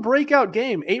himself a breakout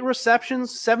game. 8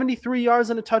 receptions, 73 yards,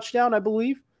 and a touchdown, I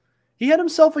believe. He had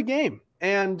himself a game,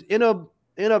 and in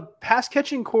a pass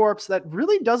catching corps that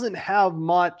really doesn't have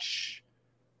much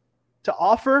to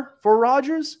offer for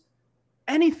Rodgers,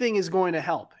 anything is going to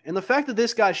help. And the fact that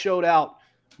this guy showed out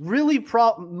really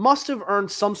must have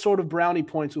earned some sort of brownie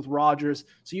points with Rodgers.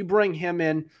 So you bring him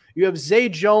in. You have Zay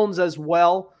Jones as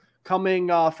well, coming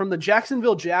from the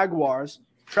Jacksonville Jaguars.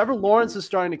 Trevor Lawrence is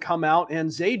starting to come out,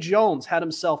 and Zay Jones had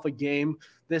himself a game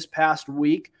this past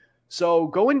week. So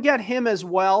go and get him as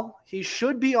well. He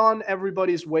should be on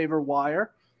everybody's waiver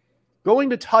wire. Going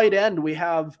to tight end, we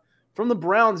have from the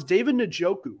Browns, David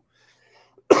Njoku,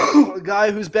 a guy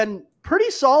who's been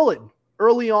pretty solid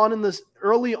early on in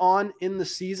the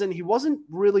season. He wasn't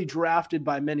really drafted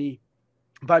by many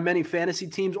fantasy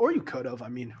teams, or you could have. I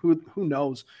mean, who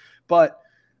knows? But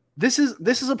this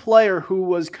is a player who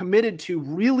was committed to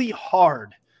really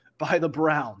hard by the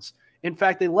Browns. In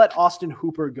fact, they let Austin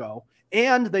Hooper go,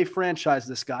 and they franchised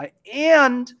this guy,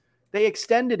 and they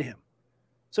extended him.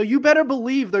 So you better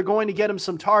believe they're going to get him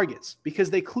some targets, because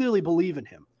they clearly believe in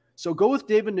him. So go with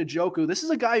David Njoku. This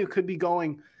is a guy who could be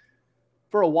going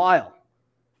for a while.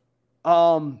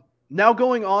 Now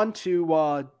going on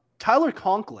to Tyler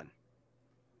Conklin.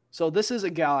 So this is a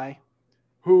guy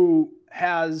who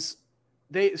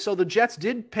so the Jets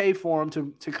did pay for him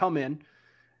to come in,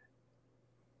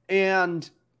 and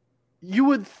you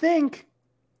would think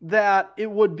that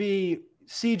it would be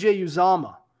CJ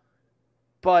Uzomah,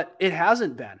 but it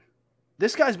hasn't been.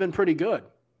 This guy's been pretty good.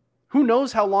 Who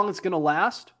knows how long it's going to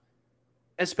last?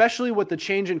 especially with the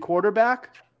change in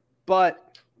quarterback,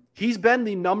 but he's been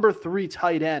the number 3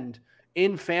 tight end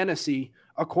in fantasy,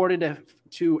 according to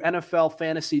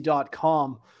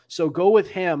NFLfantasy.com. So go with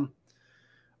him.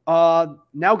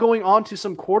 Now going on to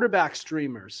some quarterback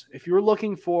streamers. If you're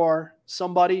looking for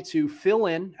somebody to fill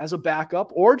in as a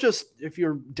backup, or just if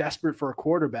you're desperate for a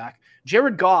quarterback,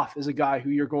 Jared Goff is a guy who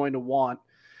you're going to want.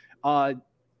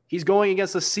 He's going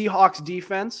against the Seahawks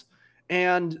defense,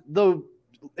 and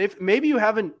in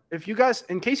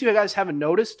case you guys haven't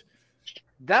noticed,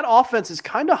 that offense is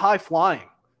kind of high flying,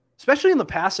 especially in the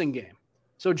passing game.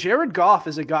 So Jared Goff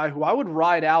is a guy who I would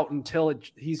ride out until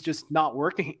he's just not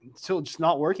working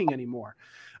anymore.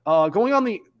 Going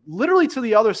on literally to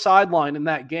the other sideline in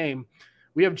that game,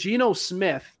 we have Geno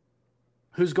Smith,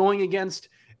 who's going against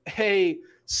a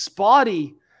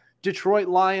spotty Detroit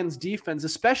Lions defense,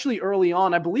 especially early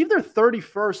on. I believe they're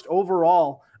 31st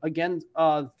overall again,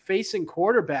 facing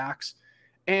quarterbacks.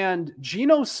 And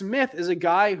Geno Smith is a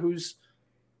guy who's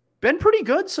been pretty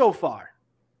good so far.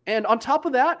 And on top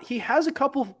of that, he has a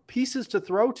couple pieces to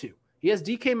throw to. He has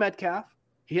DK Metcalf.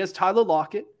 He has Tyler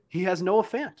Lockett. He has Noah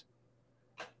Fant.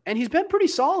 And he's been pretty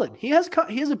solid. He has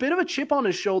a bit of a chip on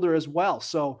his shoulder as well.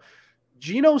 So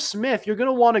Geno Smith, you're going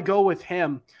to want to go with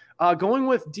him. Going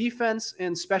with defense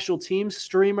and special teams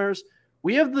streamers,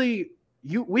 we have the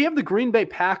Green Bay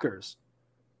Packers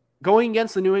going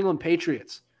against the New England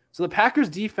Patriots. So the Packers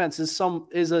defense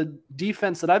is a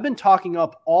defense that I've been talking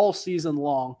up all season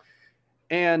long.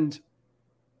 And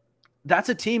that's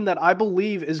a team that I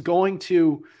believe is going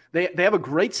to they have a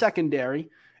great secondary,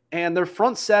 and their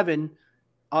front seven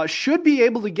should be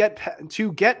able to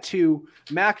get to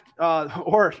Mac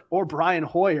or Brian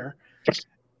Hoyer.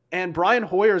 And Brian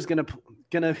Hoyer is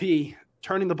gonna be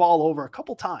turning the ball over a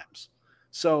couple times.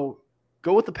 So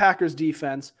go with the Packers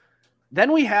defense.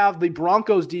 Then we have the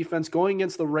Broncos defense going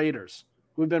against the Raiders,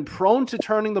 who have been prone to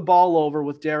turning the ball over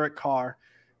with Derek Carr.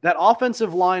 That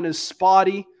offensive line is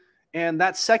spotty, and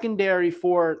that secondary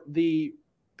for the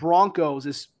Broncos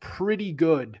is pretty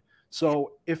good.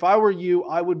 So if I were you,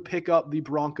 I would pick up the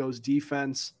Broncos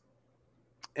defense.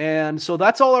 And so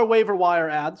that's all our waiver wire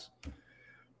ads.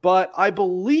 But I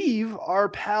believe our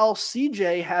pal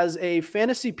CJ has a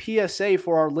fantasy PSA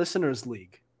for our listeners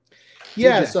league.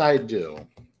 Yes, CJ. I do.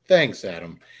 Thanks,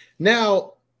 Adam.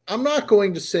 Now, I'm not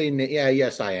going to say,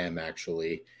 yes, I am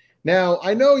actually. Now,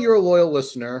 I know you're a loyal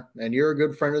listener and you're a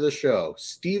good friend of the show,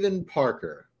 Stephen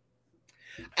Parker.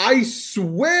 I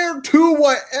swear to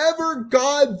whatever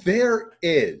God there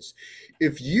is,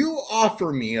 if you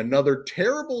offer me another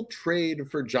terrible trade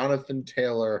for Jonathan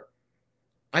Taylor,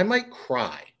 I might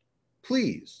cry.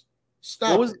 Please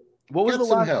stop. What was the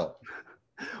last help?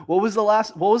 What was the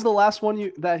last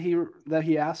one that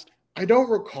he asked? I don't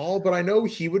recall, but I know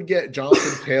he would get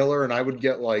Jonathan Taylor and I would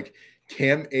get like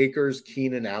Cam Akers,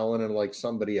 Keenan Allen, and like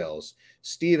somebody else.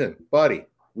 Steven, buddy,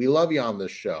 we love you on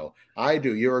this show. I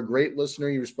do. You're a great listener.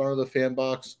 You respond to the fan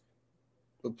box.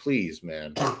 But please,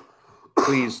 man,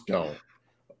 please don't.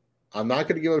 I'm not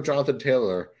going to give up Jonathan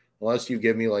Taylor unless you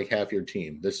give me like half your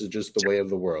team. This is just the way of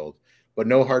the world. But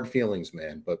no hard feelings,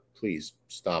 man. But please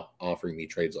stop offering me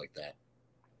trades like that.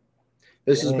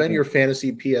 This has been your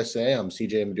fantasy PSA. I'm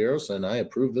CJ Medeiros, and I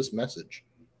approve this message.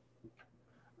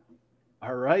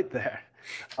 All right there.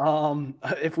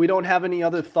 If we don't have any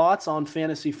other thoughts on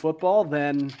fantasy football,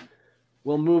 then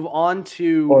we'll move on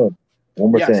to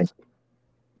one more thing.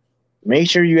 Make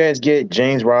sure you guys get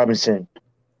James Robinson.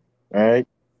 All right.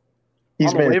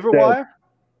 He's on the waiver wire?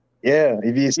 Yeah,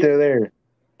 if he's still there.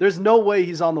 There's no way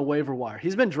he's on the waiver wire.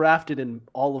 He's been drafted in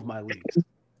all of my leagues.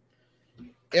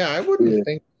 Yeah, I wouldn't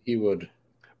think he would.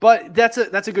 But that's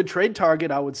a good trade target,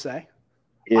 I would say.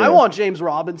 Yeah. I want James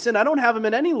Robinson. I don't have him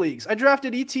in any leagues. I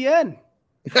drafted ETN.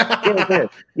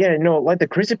 Yeah, no, like the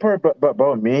crazy part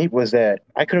about me was that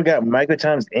I could have got Michael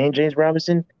Thomas and James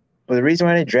Robinson, but the reason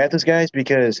why I didn't draft those guys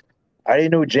because I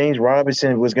didn't know James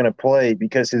Robinson was going to play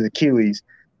because of his Achilles,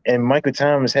 and Michael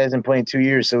Thomas hasn't played in 2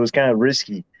 years, so it was kind of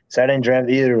risky. So I didn't draft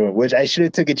either of them, which I should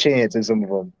have took a chance in some of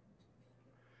them.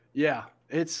 Yeah,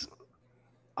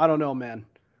 I don't know, man.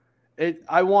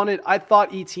 I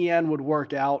thought ETN would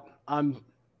work out.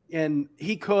 And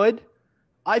he could.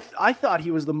 I thought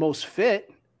he was the most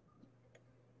fit.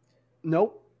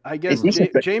 Nope. I guess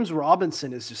James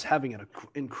Robinson is just having an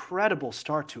incredible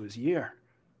start to his year.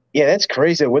 Yeah, that's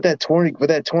crazy. With that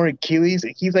torn Achilles,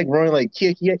 he's like running like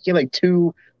he had like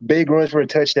 2 big runs for a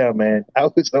touchdown, man. I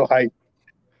was so hyped.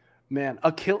 Man,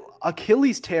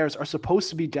 Achilles tears are supposed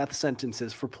to be death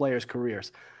sentences for players'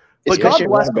 careers. But God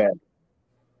bless. Bad.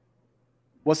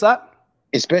 What's that?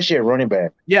 especially at running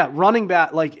back. Yeah, running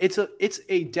back, like it's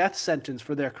a death sentence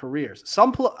for their careers.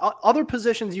 Other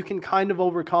positions you can kind of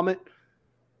overcome it.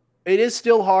 It is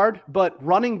still hard, but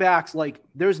running backs, like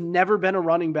there's never been a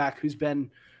running back who's been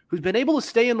able to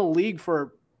stay in the league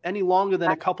for any longer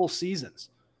than a couple seasons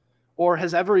or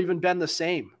has ever even been the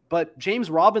same. But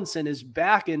James Robinson is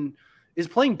back and is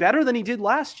playing better than he did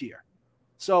last year.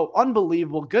 So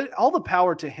unbelievable. Good. All the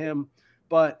power to him.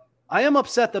 But I am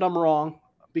upset that I'm wrong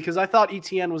because I thought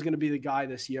ETN was going to be the guy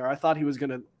this year. I thought he was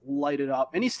going to light it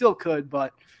up, and he still could,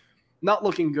 but not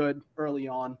looking good early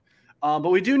on. But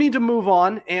we do need to move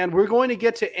on, and we're going to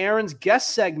get to Aaron's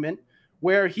guest segment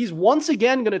where he's once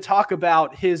again going to talk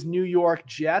about his New York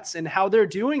Jets and how they're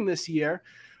doing this year.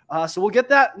 So we'll get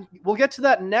to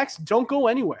that next. Don't go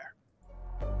anywhere.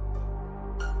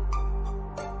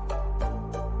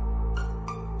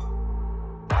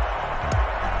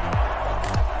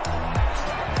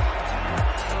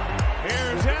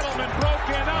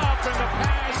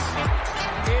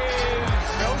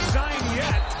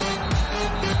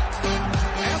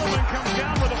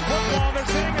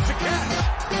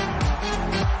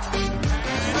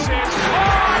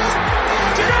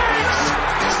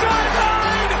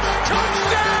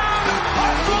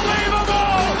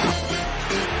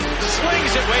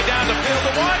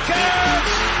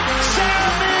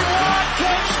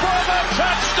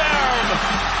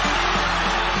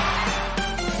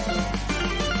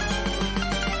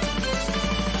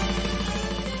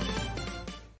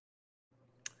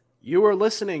 You are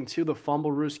listening to the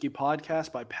Fumblerooski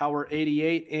podcast by Power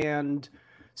 88 and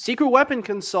Secret Weapon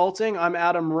Consulting. I'm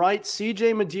Adam Wright,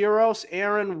 CJ Medeiros,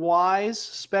 Aaron Wise,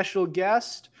 special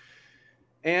guest.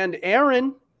 And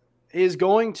Aaron is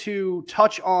going to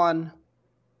touch on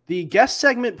the guest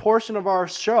segment portion of our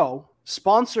show,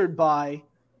 sponsored by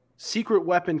Secret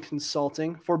Weapon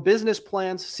Consulting for business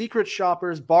plans, secret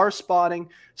shoppers, bar spotting,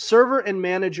 server and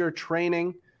manager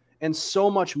training, and so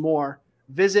much more.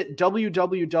 Visit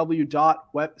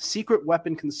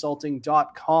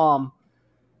www.secretweaponconsulting.com.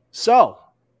 So,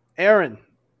 Aaron,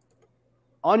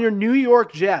 on your New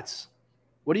York Jets,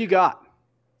 what do you got?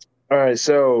 All right,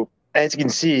 so as you can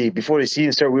see, before the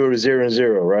season started, we were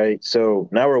 0-0, right? So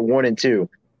now we're 1-2.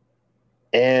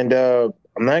 And I'm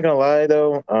not gonna lie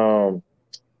though,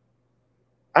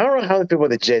 I don't know how to feel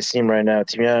about the Jets team right now.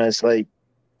 To be honest, like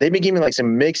they've been giving me like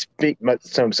some mixed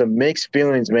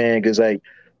feelings, man. Because like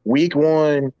week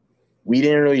 1, we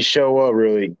didn't really show up.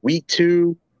 Really, week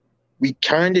 2, we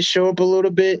kind of show up a little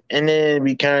bit, and then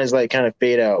we kind of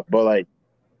fade out. But like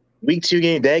week 2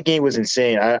 game, that game was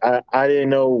insane. I didn't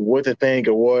know what to think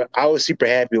or what. I was super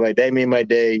happy. Like that made my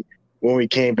day when we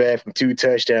came back from 2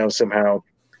 touchdowns somehow.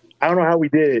 I don't know how we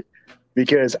did it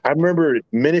because I remember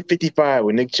minute 55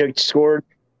 when Nick Chubb scored.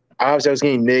 Obviously, I was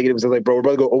getting negatives. I was like, bro, we're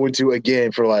about to go 0-2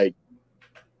 again for like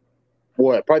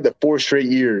what? Probably the 4th straight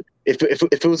year. If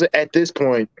it was at this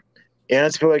point, and I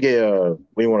just feel like what do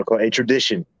you want to call it? A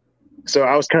tradition. So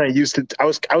I was kind of used to. I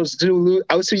was too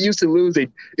used to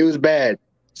losing. It was bad.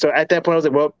 So at that point, I was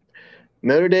like, well,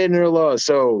 another day, another loss.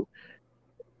 So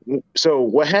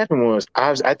what happened was,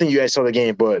 I think you guys saw the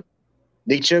game, but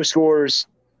Nick Chubb scores.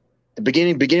 The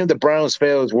beginning of the Browns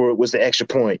fails was the extra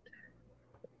point.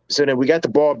 So then we got the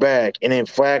ball back, and then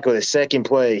Flacco, the second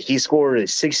play, he scored a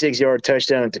 66-yard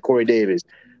touchdown to Corey Davis.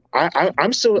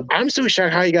 I'm so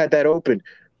shocked how he got that open.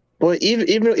 But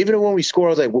even when we score, I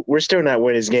was like, we're still not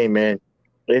winning this game, man.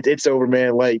 It's over,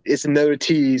 man. Like it's another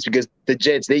tease because the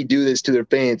Jets, they do this to their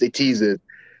fans. They tease us.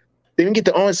 They didn't get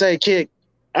the onside kick.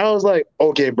 I was like,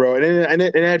 okay, bro. And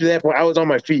then after that point, I was on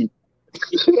my feet.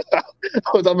 I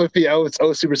was on my feet. I was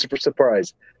super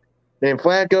surprised. Then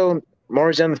Flacco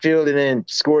marched down the field and then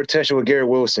scored a touchdown with Garrett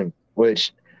Wilson.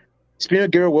 Which, speaking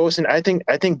of Garrett Wilson, I think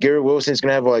Garrett Wilson is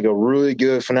gonna have like a really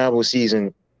good, phenomenal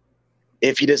season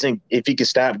if he can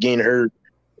stop getting hurt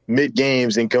mid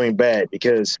games and coming back.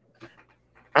 Because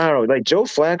I don't know, like Joe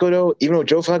Flacco though, even though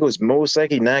Joe Flacco is most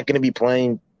likely not going to be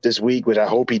playing this week, which I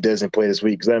hope he doesn't play this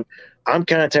week, because I'm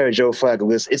kind of tired of Joe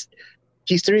Flacco.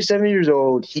 He's 37 years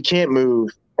old. He can't move.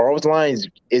 Our line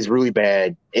is really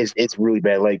bad. It's really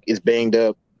bad. Like it's banged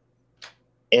up.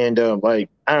 And like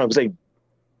I don't know, it's like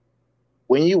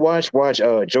when you watch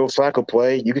Joe Flacco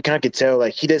play, you can tell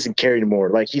like he doesn't care anymore.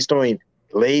 Like he's throwing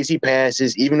lazy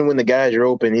passes, even when the guys are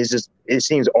open. It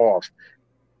seems off.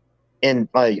 And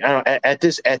like I don't know,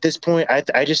 at this point,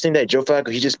 I just think that Joe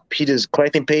Flacco he just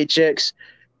collecting paychecks,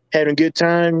 having a good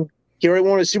time. He already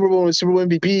won a Super Bowl and a Super Bowl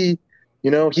MVP. You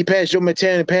know, he passed Joe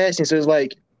Montana in passing, so it's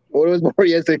like what was more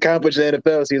he has to accomplish in the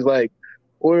NFL. So he's like,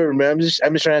 whatever, man. I'm just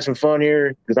trying to have some fun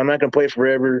here because I'm not gonna play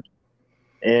forever.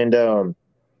 And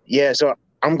yeah, so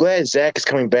I'm glad Zach is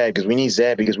coming back because we need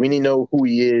Zach because we need to know who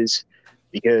he is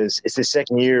because it's the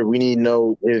second year. We need to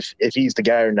know if he's the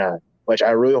guy or not. Like,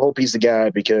 I really hope he's the guy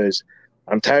because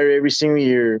I'm tired every single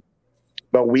year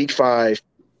about week 5.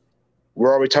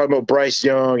 We're already talking about Bryce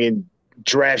Young and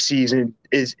draft season.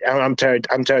 I'm tired.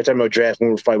 I'm tired of talking about draft when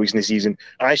we're 5 weeks in the season.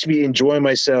 I should be enjoying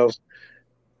myself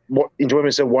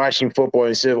watching football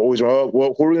instead of always, oh,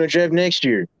 well, who are we going to draft next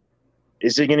year?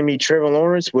 Is it going to be Trevor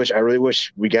Lawrence, which I really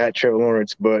wish we got Trevor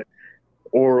Lawrence, but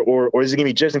or is it going to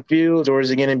be Justin Fields, or is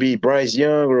it going to be Bryce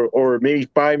Young, or maybe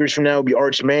 5 years from now it'll be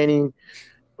Arch Manning?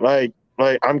 Like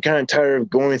I'm kind of tired of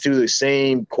going through the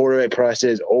same quarterback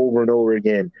process over and over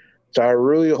again. So I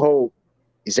really hope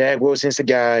Zach Wilson's the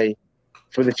guy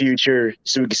for the future,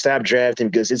 so we can stop drafting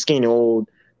because it's getting old.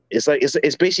 It's like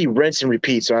it's basically rinse and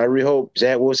repeat. So I really hope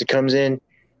Zach Wilson comes in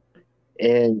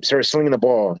and starts slinging the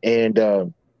ball. And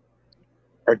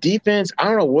our defense, I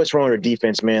don't know what's wrong with our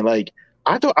defense, man. Like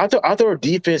I thought our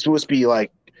defense was be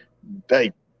like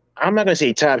I'm not gonna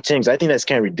say top 10 because I think that's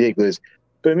kind of ridiculous.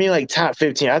 But I mean like top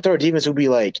 15. I thought our defense would be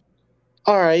like,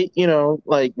 all right,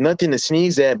 like nothing to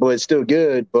sneeze at, but it's still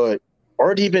good. But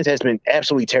our defense has been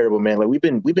absolutely terrible, man. Like we've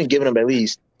been giving them at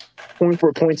least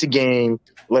 24 points a game.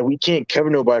 Like we can't cover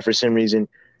nobody for some reason.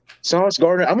 Sauce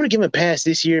Gardner, I'm gonna give him a pass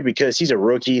this year because he's a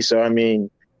rookie. So I mean,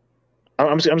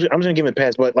 I'm just gonna give him a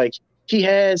pass. But like he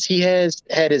has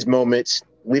had his moments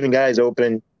leaving guys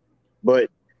open, but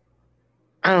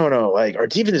I don't know. Like our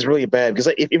defense is really bad because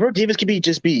like if our defense could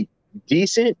just be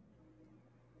decent,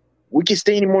 we can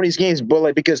stay in more of these games. But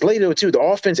like because lately too, the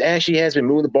offense actually has been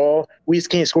moving the ball. We just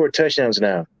can't score touchdowns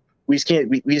now. We just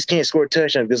can't score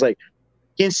touchdowns because like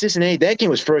against Cincinnati, that game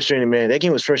was frustrating, man. That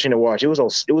game was frustrating to watch. It was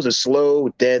a slow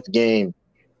death game.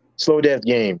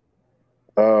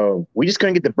 We just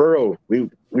couldn't get the Burrow. We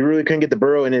really couldn't get the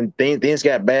Burrow, and then things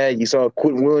got bad. You saw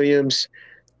Quentin Williams,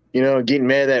 getting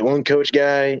mad at that one coach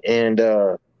guy, and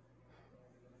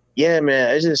yeah,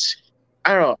 man,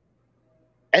 I don't know.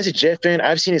 As a Jet fan,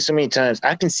 I've seen it so many times.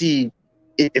 I can see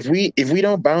if we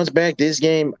don't bounce back this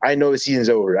game, I know the season's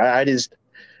over.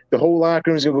 The whole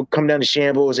locker room is going to come down to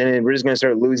shambles, and then we're just going to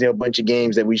start losing a bunch of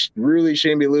games that we really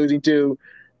shouldn't be losing to.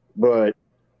 But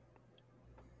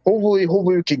hopefully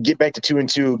we could get back to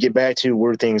 2-2, get back to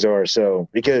where things are. So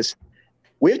because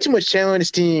we have too much talent on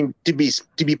this team to be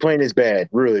playing this bad.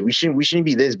 Really, we shouldn't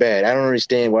be this bad. I don't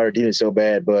understand why our team is so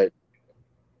bad, but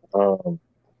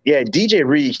yeah, DJ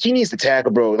Reed, he needs to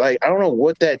tackle, bro. Like I don't know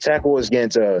what that tackle was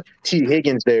against T.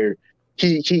 Higgins there.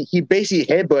 He basically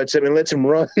headbutts him and lets him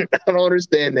run. I don't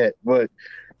understand that, but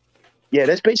yeah,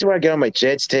 that's basically what I got on my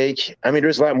Jets take. I mean,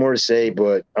 there's a lot more to say,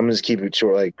 but I'm gonna just keep it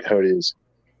short, like how it is.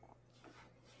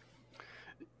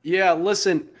 Yeah,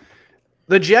 listen,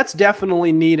 the Jets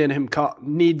definitely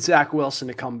need Zach Wilson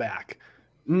to come back.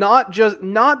 Not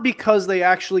because they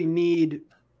actually need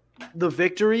the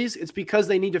victories. It's because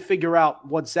they need to figure out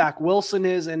what Zach Wilson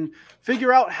is and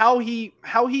figure out how he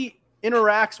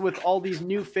interacts with all these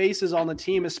new faces on the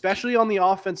team, especially on the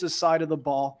offensive side of the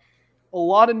ball. A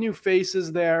lot of new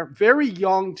faces there, very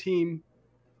young team,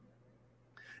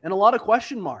 and a lot of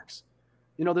question marks.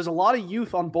 There's a lot of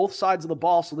youth on both sides of the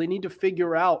ball, so they need to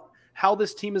figure out how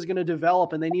this team is going to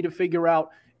develop, and they need to figure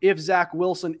out if Zach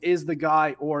Wilson is the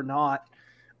guy or not.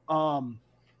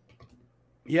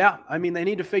 Yeah, I mean, they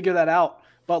need to figure that out.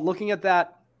 But looking at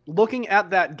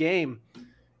that game,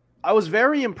 I was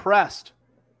very impressed.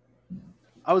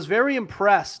 I was very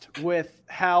impressed with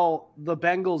how the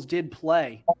Bengals did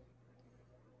play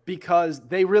because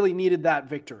they really needed that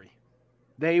victory.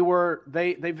 They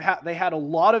had a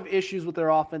lot of issues with their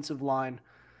offensive line,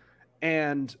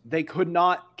 and they could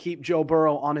not keep Joe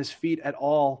Burrow on his feet at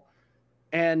all.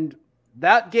 And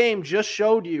that game just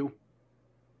showed you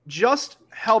just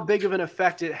how big of an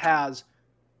effect it has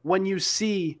when you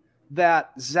see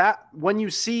that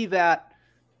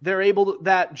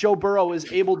that Joe Burrow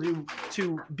is able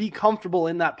to be comfortable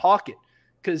in that pocket,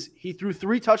 because he threw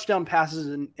 3 touchdown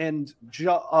passes and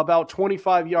about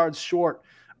 25 yards short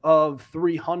of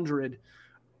 300,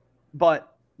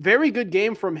 but very good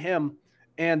game from him.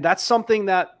 And that's something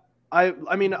that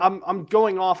I'm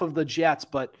going off of the Jets,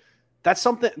 but that's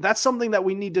something that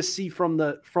we need to see from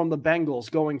the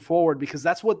Bengals going forward, because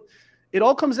that's what it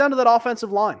all comes down to, that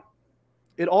offensive line.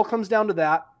 It all comes down to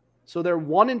that. So they're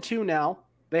 1-2 now.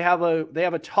 They have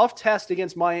a tough test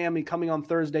against Miami coming on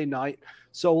Thursday night.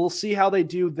 So we'll see how they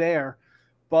do there.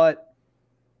 But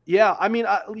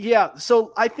yeah,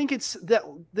 so I think it's that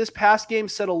this past game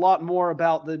said a lot more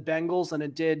about the Bengals than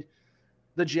it did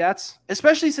the Jets,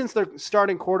 especially since their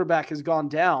starting quarterback has gone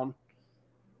down.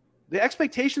 The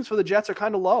expectations for the Jets are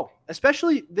kind of low,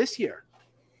 especially this year.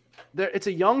 it's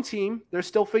a young team. They're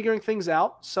still figuring things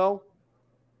out. So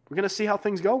we're going to see how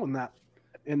things go in that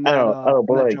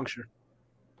juncture.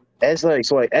 As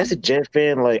a Jet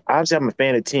fan, like obviously I'm a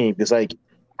fan of the team because like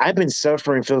I've been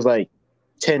suffering feels like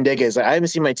 10 decades. Like I haven't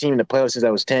seen my team in the playoffs since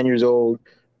I was 10 years old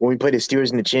when we played the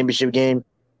Steelers in the championship game.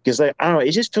 Because like I don't know,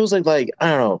 it just feels like I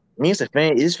don't know. Me as a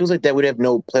fan, it just feels like that would have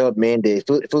no playoff mandate.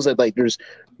 It feels like there's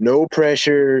no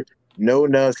pressure, no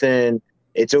nothing.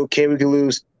 It's okay. We could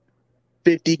lose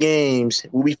 50 games.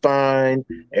 We'll be fine.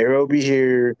 Everyone will be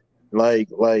here. Like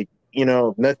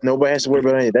nobody has to worry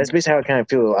about anything. That's basically how I kind of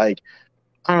feel. Like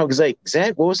I don't know, because like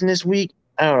Zach Wilson this week,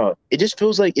 I don't know. It just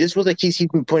feels like he's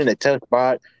been put in a tough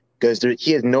spot because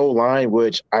he has no line,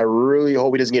 which I really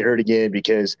hope he doesn't get hurt again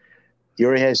because he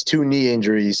already has 2 knee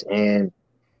injuries, and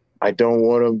I don't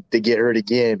want him to get hurt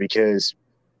again because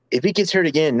if he gets hurt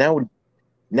again, now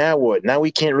what? Now we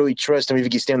can't really trust him if he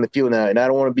can stay on the field now, and I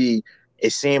don't want to be a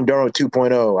Sam Darnold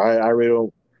 2.0. I really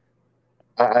don't.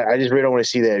 I just really don't want to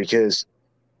see that because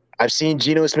I've seen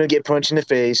Geno Smith get punched in the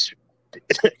face,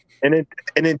 and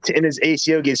then his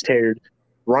ACL gets teared.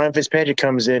 Ryan Fitzpatrick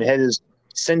comes in, has his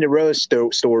Cinderella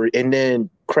story, and then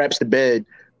craps the bed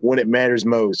when it matters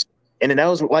most. And then that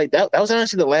was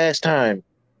honestly the last time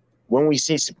when we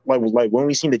see when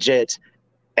we seen the Jets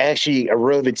actually a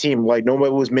relevant team. Like nobody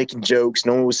was making jokes,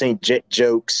 no one was saying Jet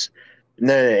jokes.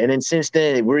 No. And then since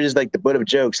then we're just like the butt of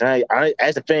jokes. And I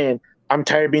as a fan, I'm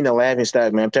tired of being the laughing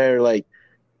stock, man. I'm tired of like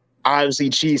obviously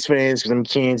Chiefs fans because I'm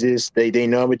Kansas. They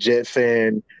know I'm a Jet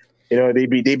fan. You know, they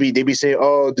be saying,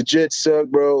 "Oh, the Jets suck,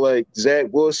 bro." Like Zach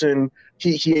Wilson,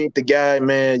 he ain't the guy,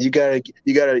 man. You gotta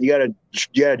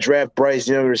draft Bryce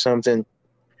Young or something.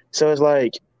 So it's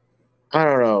like, I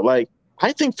don't know. Like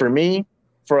I think for me,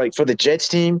 for the Jets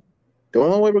team, the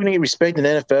only way we're gonna get respect in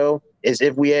the NFL is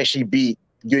if we actually beat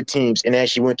good teams and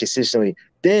actually win consistently.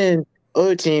 Then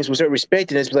other teams will start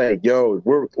respecting us. Be like, yo,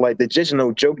 we're like the Jets are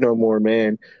no joke no more,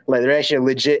 man. Like they're actually a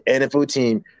legit NFL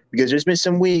team because there's been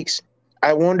some weeks.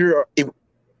 I wonder if,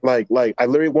 I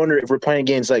literally wonder if we're playing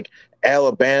against like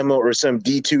Alabama or some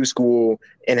D2 school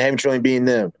and having trouble beating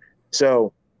them.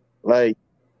 So, like,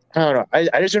 I don't know.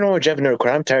 I just don't know what Jeff and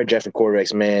I'm tired of Jeff and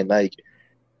quarterbacks, man. Like,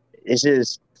 it's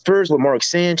just first with Mark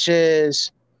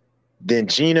Sanchez, then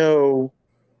Geno.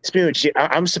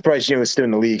 I'm surprised Geno is still in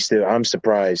the league. Still, I'm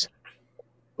surprised.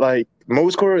 Like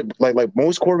most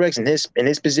quarterbacks in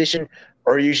his position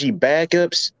are usually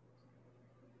backups.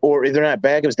 Or if they're not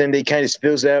backups, then they kind of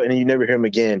spills out and then you never hear them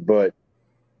again. But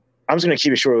I'm just going to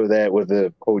keep it short with that with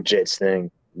the whole Jets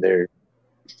thing there.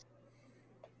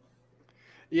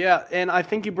 Yeah, and I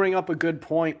think you bring up a good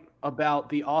point about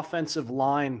the offensive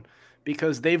line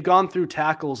because they've gone through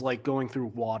tackles like going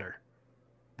through water.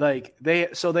 Like they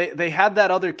had that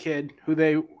other kid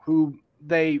who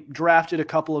they drafted a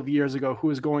couple of years ago who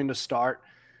was going to start.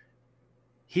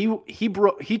 He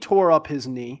tore up his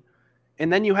knee.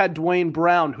 And then you had Dwayne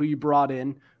Brown, who you brought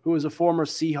in, who was a former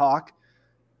Seahawk,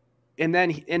 and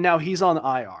now he's on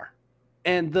IR,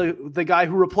 and the guy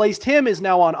who replaced him is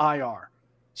now on IR.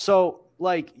 So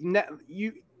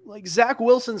Zach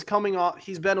Wilson's coming off.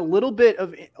 He's been a little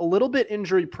bit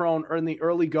injury prone in the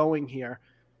early going here,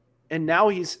 and now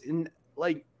he's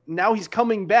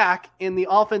coming back, and the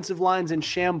offensive line's in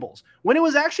shambles. When it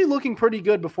was actually looking pretty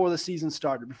good before the season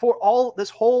started, before all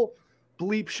this whole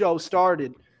bleep show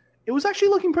started. It was actually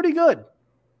looking pretty good.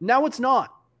 Now it's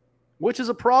not, which is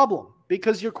a problem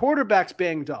because your quarterback's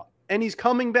banged up and he's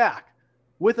coming back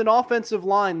with an offensive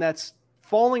line that's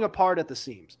falling apart at the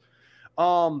seams.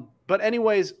 But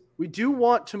anyways, we do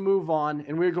want to move on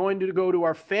and we're going to go to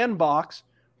our fan box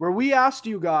where we asked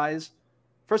you guys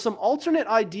for some alternate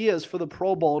ideas for the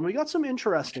Pro Bowl and we got some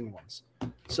interesting ones.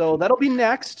 So that'll be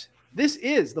next. This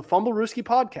is the Fumblerooski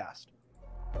podcast.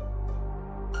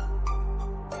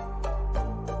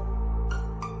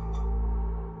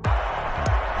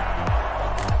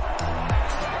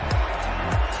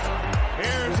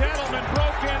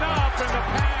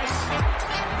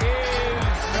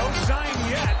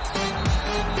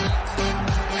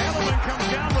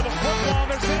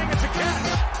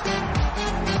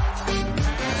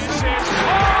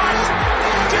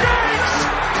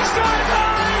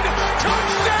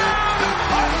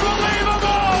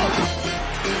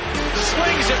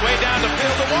 Way down the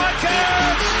field to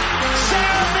Watkins.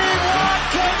 Sammy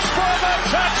Watkins for the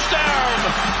touchdown.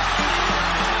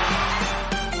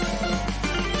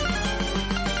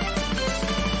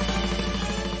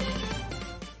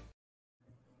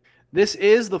 This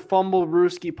is the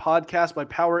Fumblerooski podcast by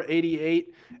Power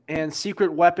 88 and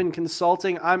Secret Weapon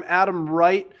Consulting. I'm Adam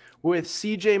Wright with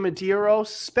CJ Medeiros,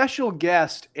 special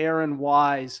guest Aaron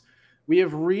Wise. We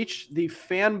have reached the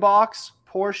fan box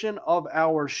portion of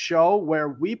our show where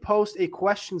we post a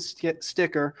question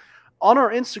sticker on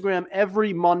our Instagram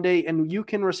every Monday, and you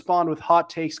can respond with hot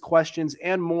takes, questions,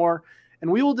 and more,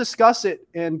 and we will discuss it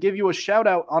and give you a shout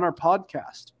out on our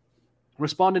podcast.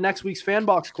 Respond to next week's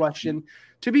Fanbox question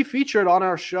to be featured on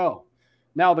our show.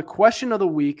 Now, the question of the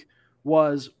week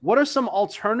was, what are some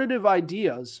alternative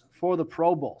ideas for the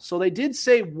Pro Bowl? So they did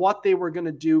say what they were going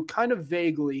to do kind of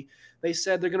vaguely. They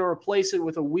said they're going to replace it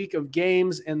with a week of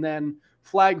games and then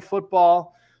flag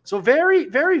football. So very,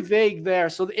 very vague there.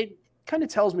 So it kind of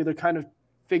tells me they're kind of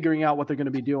figuring out what they're going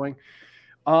to be doing.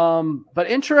 But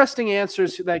interesting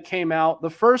answers that came out. The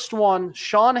first one,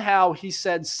 Sean Howe, he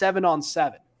said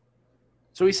 7-on-7.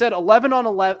 So he said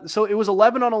 11-on-11. So it was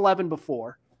 11-on-11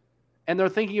 before, and they're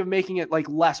thinking of making it like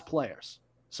less players.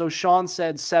 So Sean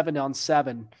said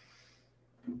 7-on-7.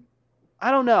 I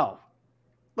don't know.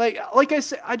 Like I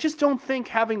said, I just don't think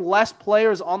having less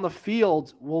players on the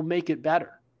field will make it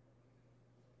better.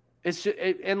 It's just,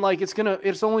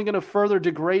 it's only gonna further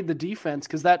degrade the defense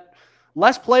because that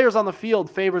less players on the field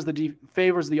favors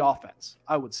the offense,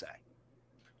 I would say.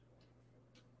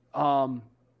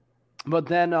 But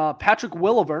then Patrick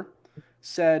Williver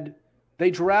said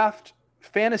they draft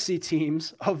fantasy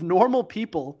teams of normal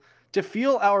people to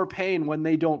feel our pain when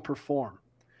they don't perform.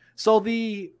 So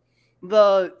the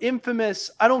infamous,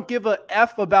 I don't give a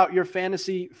F about your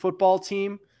fantasy football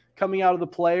team coming out of the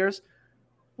players.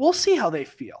 We'll see how they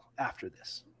feel after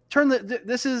this.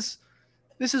 This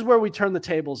is where we turn the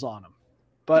tables on them.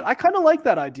 But I kind of like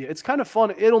that idea. It's kind of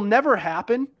fun. It'll never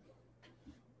happen,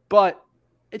 but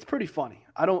it's pretty funny.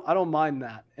 I don't mind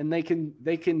that. And they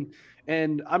can,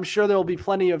 and I'm sure there'll be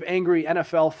plenty of angry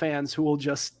NFL fans who will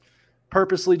just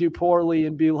purposely do poorly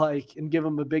and be like, and give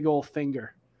them a big old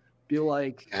finger. Be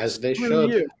like, as they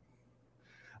should.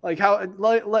 Like how,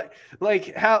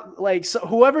 so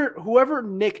whoever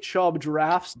Nick Chubb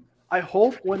drafts, I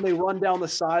hope when they run down the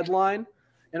sideline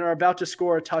and are about to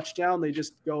score a touchdown, they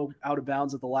just go out of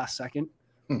bounds at the last second.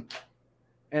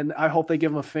 And I hope they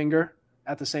give them a finger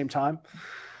at the same time.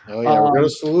 Oh yeah, we're going to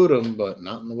salute them, but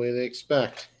not in the way they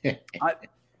expect.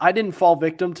 I didn't fall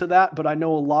victim to that, but I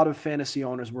know a lot of fantasy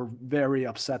owners were very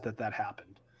upset that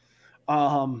happened.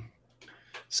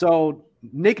 So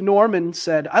Nick Norman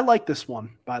said, I like this one,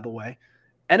 by the way.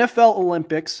 NFL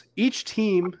Olympics, each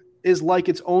team is like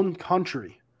its own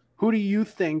country. Who do you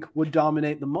think would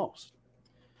dominate the most?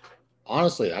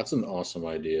 Honestly, that's an awesome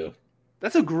idea.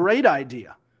 That's a great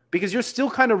idea because you're still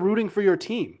kind of rooting for your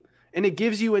team. And it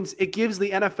gives the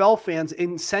NFL fans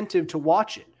incentive to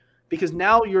watch it because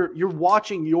now you're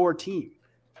watching your team.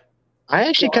 I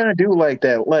actually kind of do like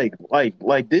that. Like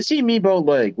they see me both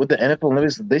like with the NFL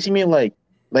Olympics. They see me like,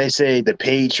 let's say the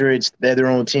Patriots, they're their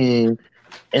own team,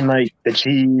 and like the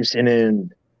Chiefs, and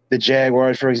then the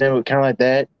Jaguars, for example, kind of like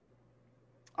that.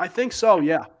 I think so.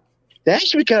 Yeah. That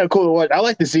should be kind of cool to watch. I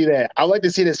like to see that.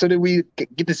 So that we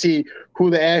get to see who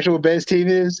the actual best team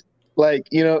is. Like,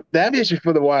 that'd be actually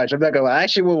fun to watch. I'm not gonna lie. I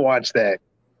actually will watch that.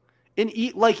 In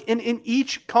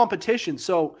each competition.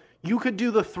 So you could do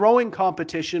the throwing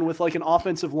competition with like an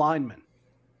offensive lineman.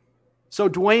 So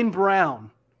Dwayne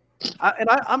Brown,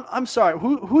 I'm sorry.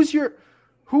 Who was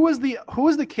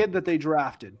the kid that they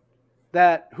drafted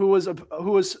who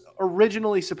was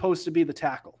originally supposed to be the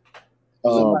tackle?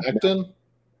 Becton?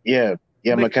 Yeah,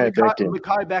 Mekhi Becton.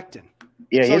 Mekhi Becton.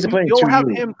 Yeah, he hasn't played in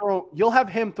 2 years. You'll have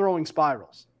him throwing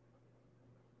spirals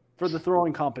for the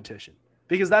throwing competition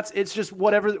because it's just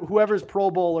whoever's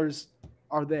Pro Bowlers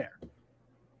are there.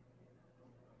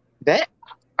 That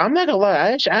I'm not gonna lie,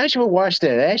 I actually will watch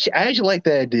that. I actually like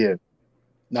that idea.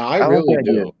 No, I really like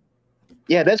do.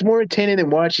 Yeah, that's more entertaining than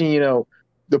watching,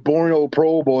 the boring old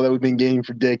Pro Bowl that we've been getting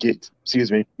for decades.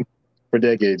 Excuse me, for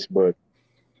decades. But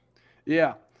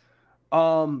yeah,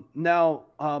 now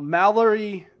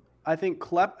Mallory, I think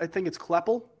it's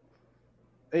Kleppel.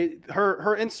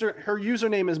 Her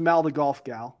username is Mal the Golf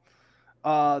Gal,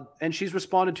 and she's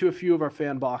responded to a few of our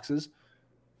fan boxes.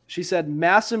 She said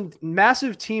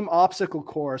massive team obstacle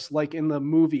course like in the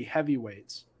movie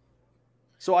Heavyweights.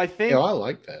 So I think I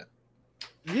like that.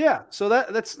 Yeah, so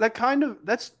that's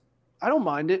I don't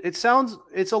mind it. It sounds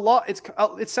a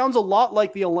lot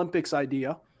like the Olympics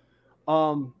idea.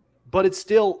 But that's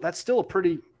still a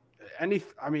pretty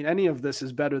any of this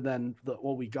is better than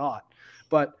what we got.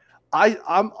 But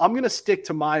I'm going to stick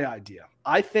to my idea.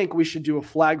 I think we should do a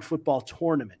flag football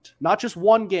tournament, not just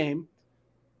one game,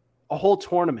 a whole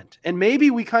tournament. And maybe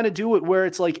we kind of do it where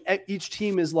it's like each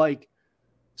team is like,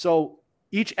 so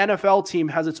each NFL team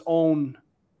has its own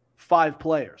 5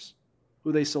 players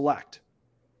who they select.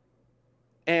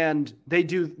 And they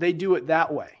do it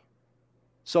that way.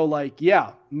 So like,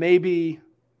 yeah, maybe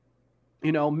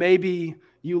maybe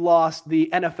you lost the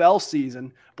NFL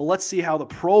season, but let's see how the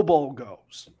Pro Bowl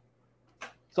goes.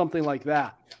 Something like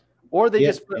that. Or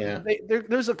they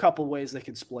there's a couple ways they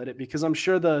could split it, because I'm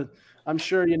sure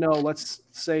let's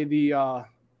say the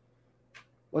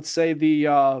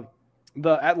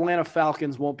Atlanta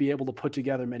Falcons won't be able to put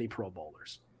together many Pro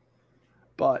Bowlers.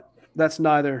 But that's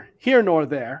neither here nor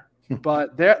there.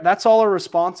 But that's all our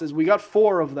responses. We got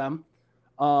 4 of them.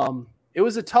 It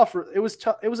was a tough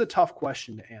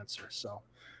question to answer. So,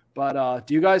 but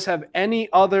do you guys have any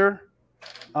other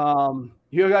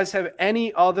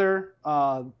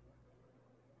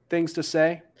things to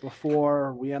say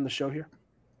before we end the show here?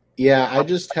 Yeah, I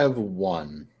just have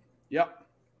one. Yep.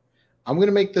 I'm going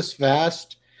to make this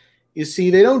fast. You see,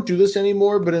 they don't do this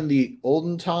anymore, but in the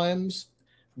olden times,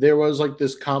 there was like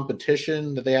this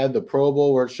competition that they had, the Pro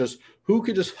Bowl, where it's just who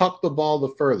could just huck the ball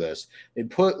the furthest. They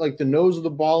put like the nose of the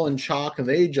ball in chalk and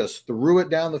they just threw it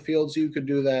down the field so you could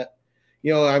do that. I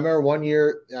remember one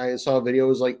year I saw a video. It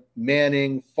was like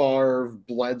Manning, Favre,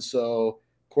 Bledsoe,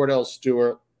 Cordell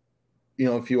Stewart,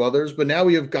 a few others. But now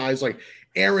we have guys like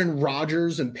Aaron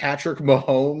Rodgers and Patrick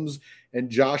Mahomes and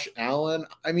Josh Allen.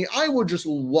 I mean, I would just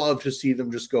love to see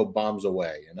them just go bombs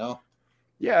away,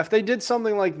 Yeah, if they did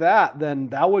something like that, then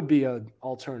that would be an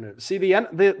alternative. See,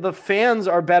 the fans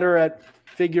are better at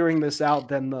figuring this out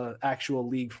than the actual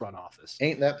league front office.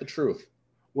 Ain't that the truth?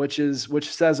 Which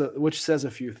says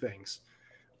a few things.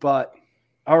 But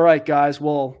all right, guys.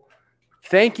 Well,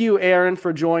 thank you, Aaron,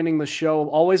 for joining the show.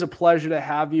 Always a pleasure to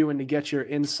have you and to get your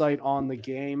insight on the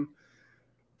game.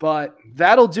 But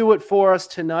that'll do it for us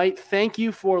tonight. Thank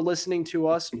you for listening to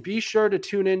us. Be sure to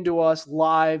tune in to us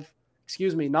live.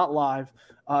 Not live.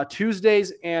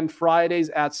 Tuesdays and Fridays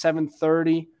at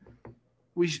 7:30.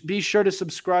 Be sure to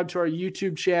subscribe to our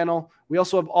YouTube channel. We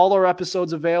also have all our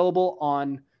episodes available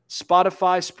on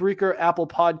Spotify, Spreaker, Apple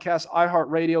Podcasts,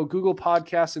 iHeartRadio, Google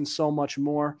Podcasts, and so much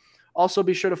more. Also,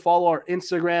 be sure to follow our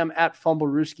Instagram at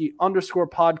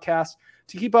Fumblerooski_podcast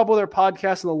to keep up with our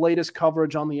podcast and the latest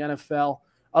coverage on the NFL.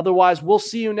 Otherwise, we'll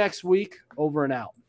see you next week. Over and out.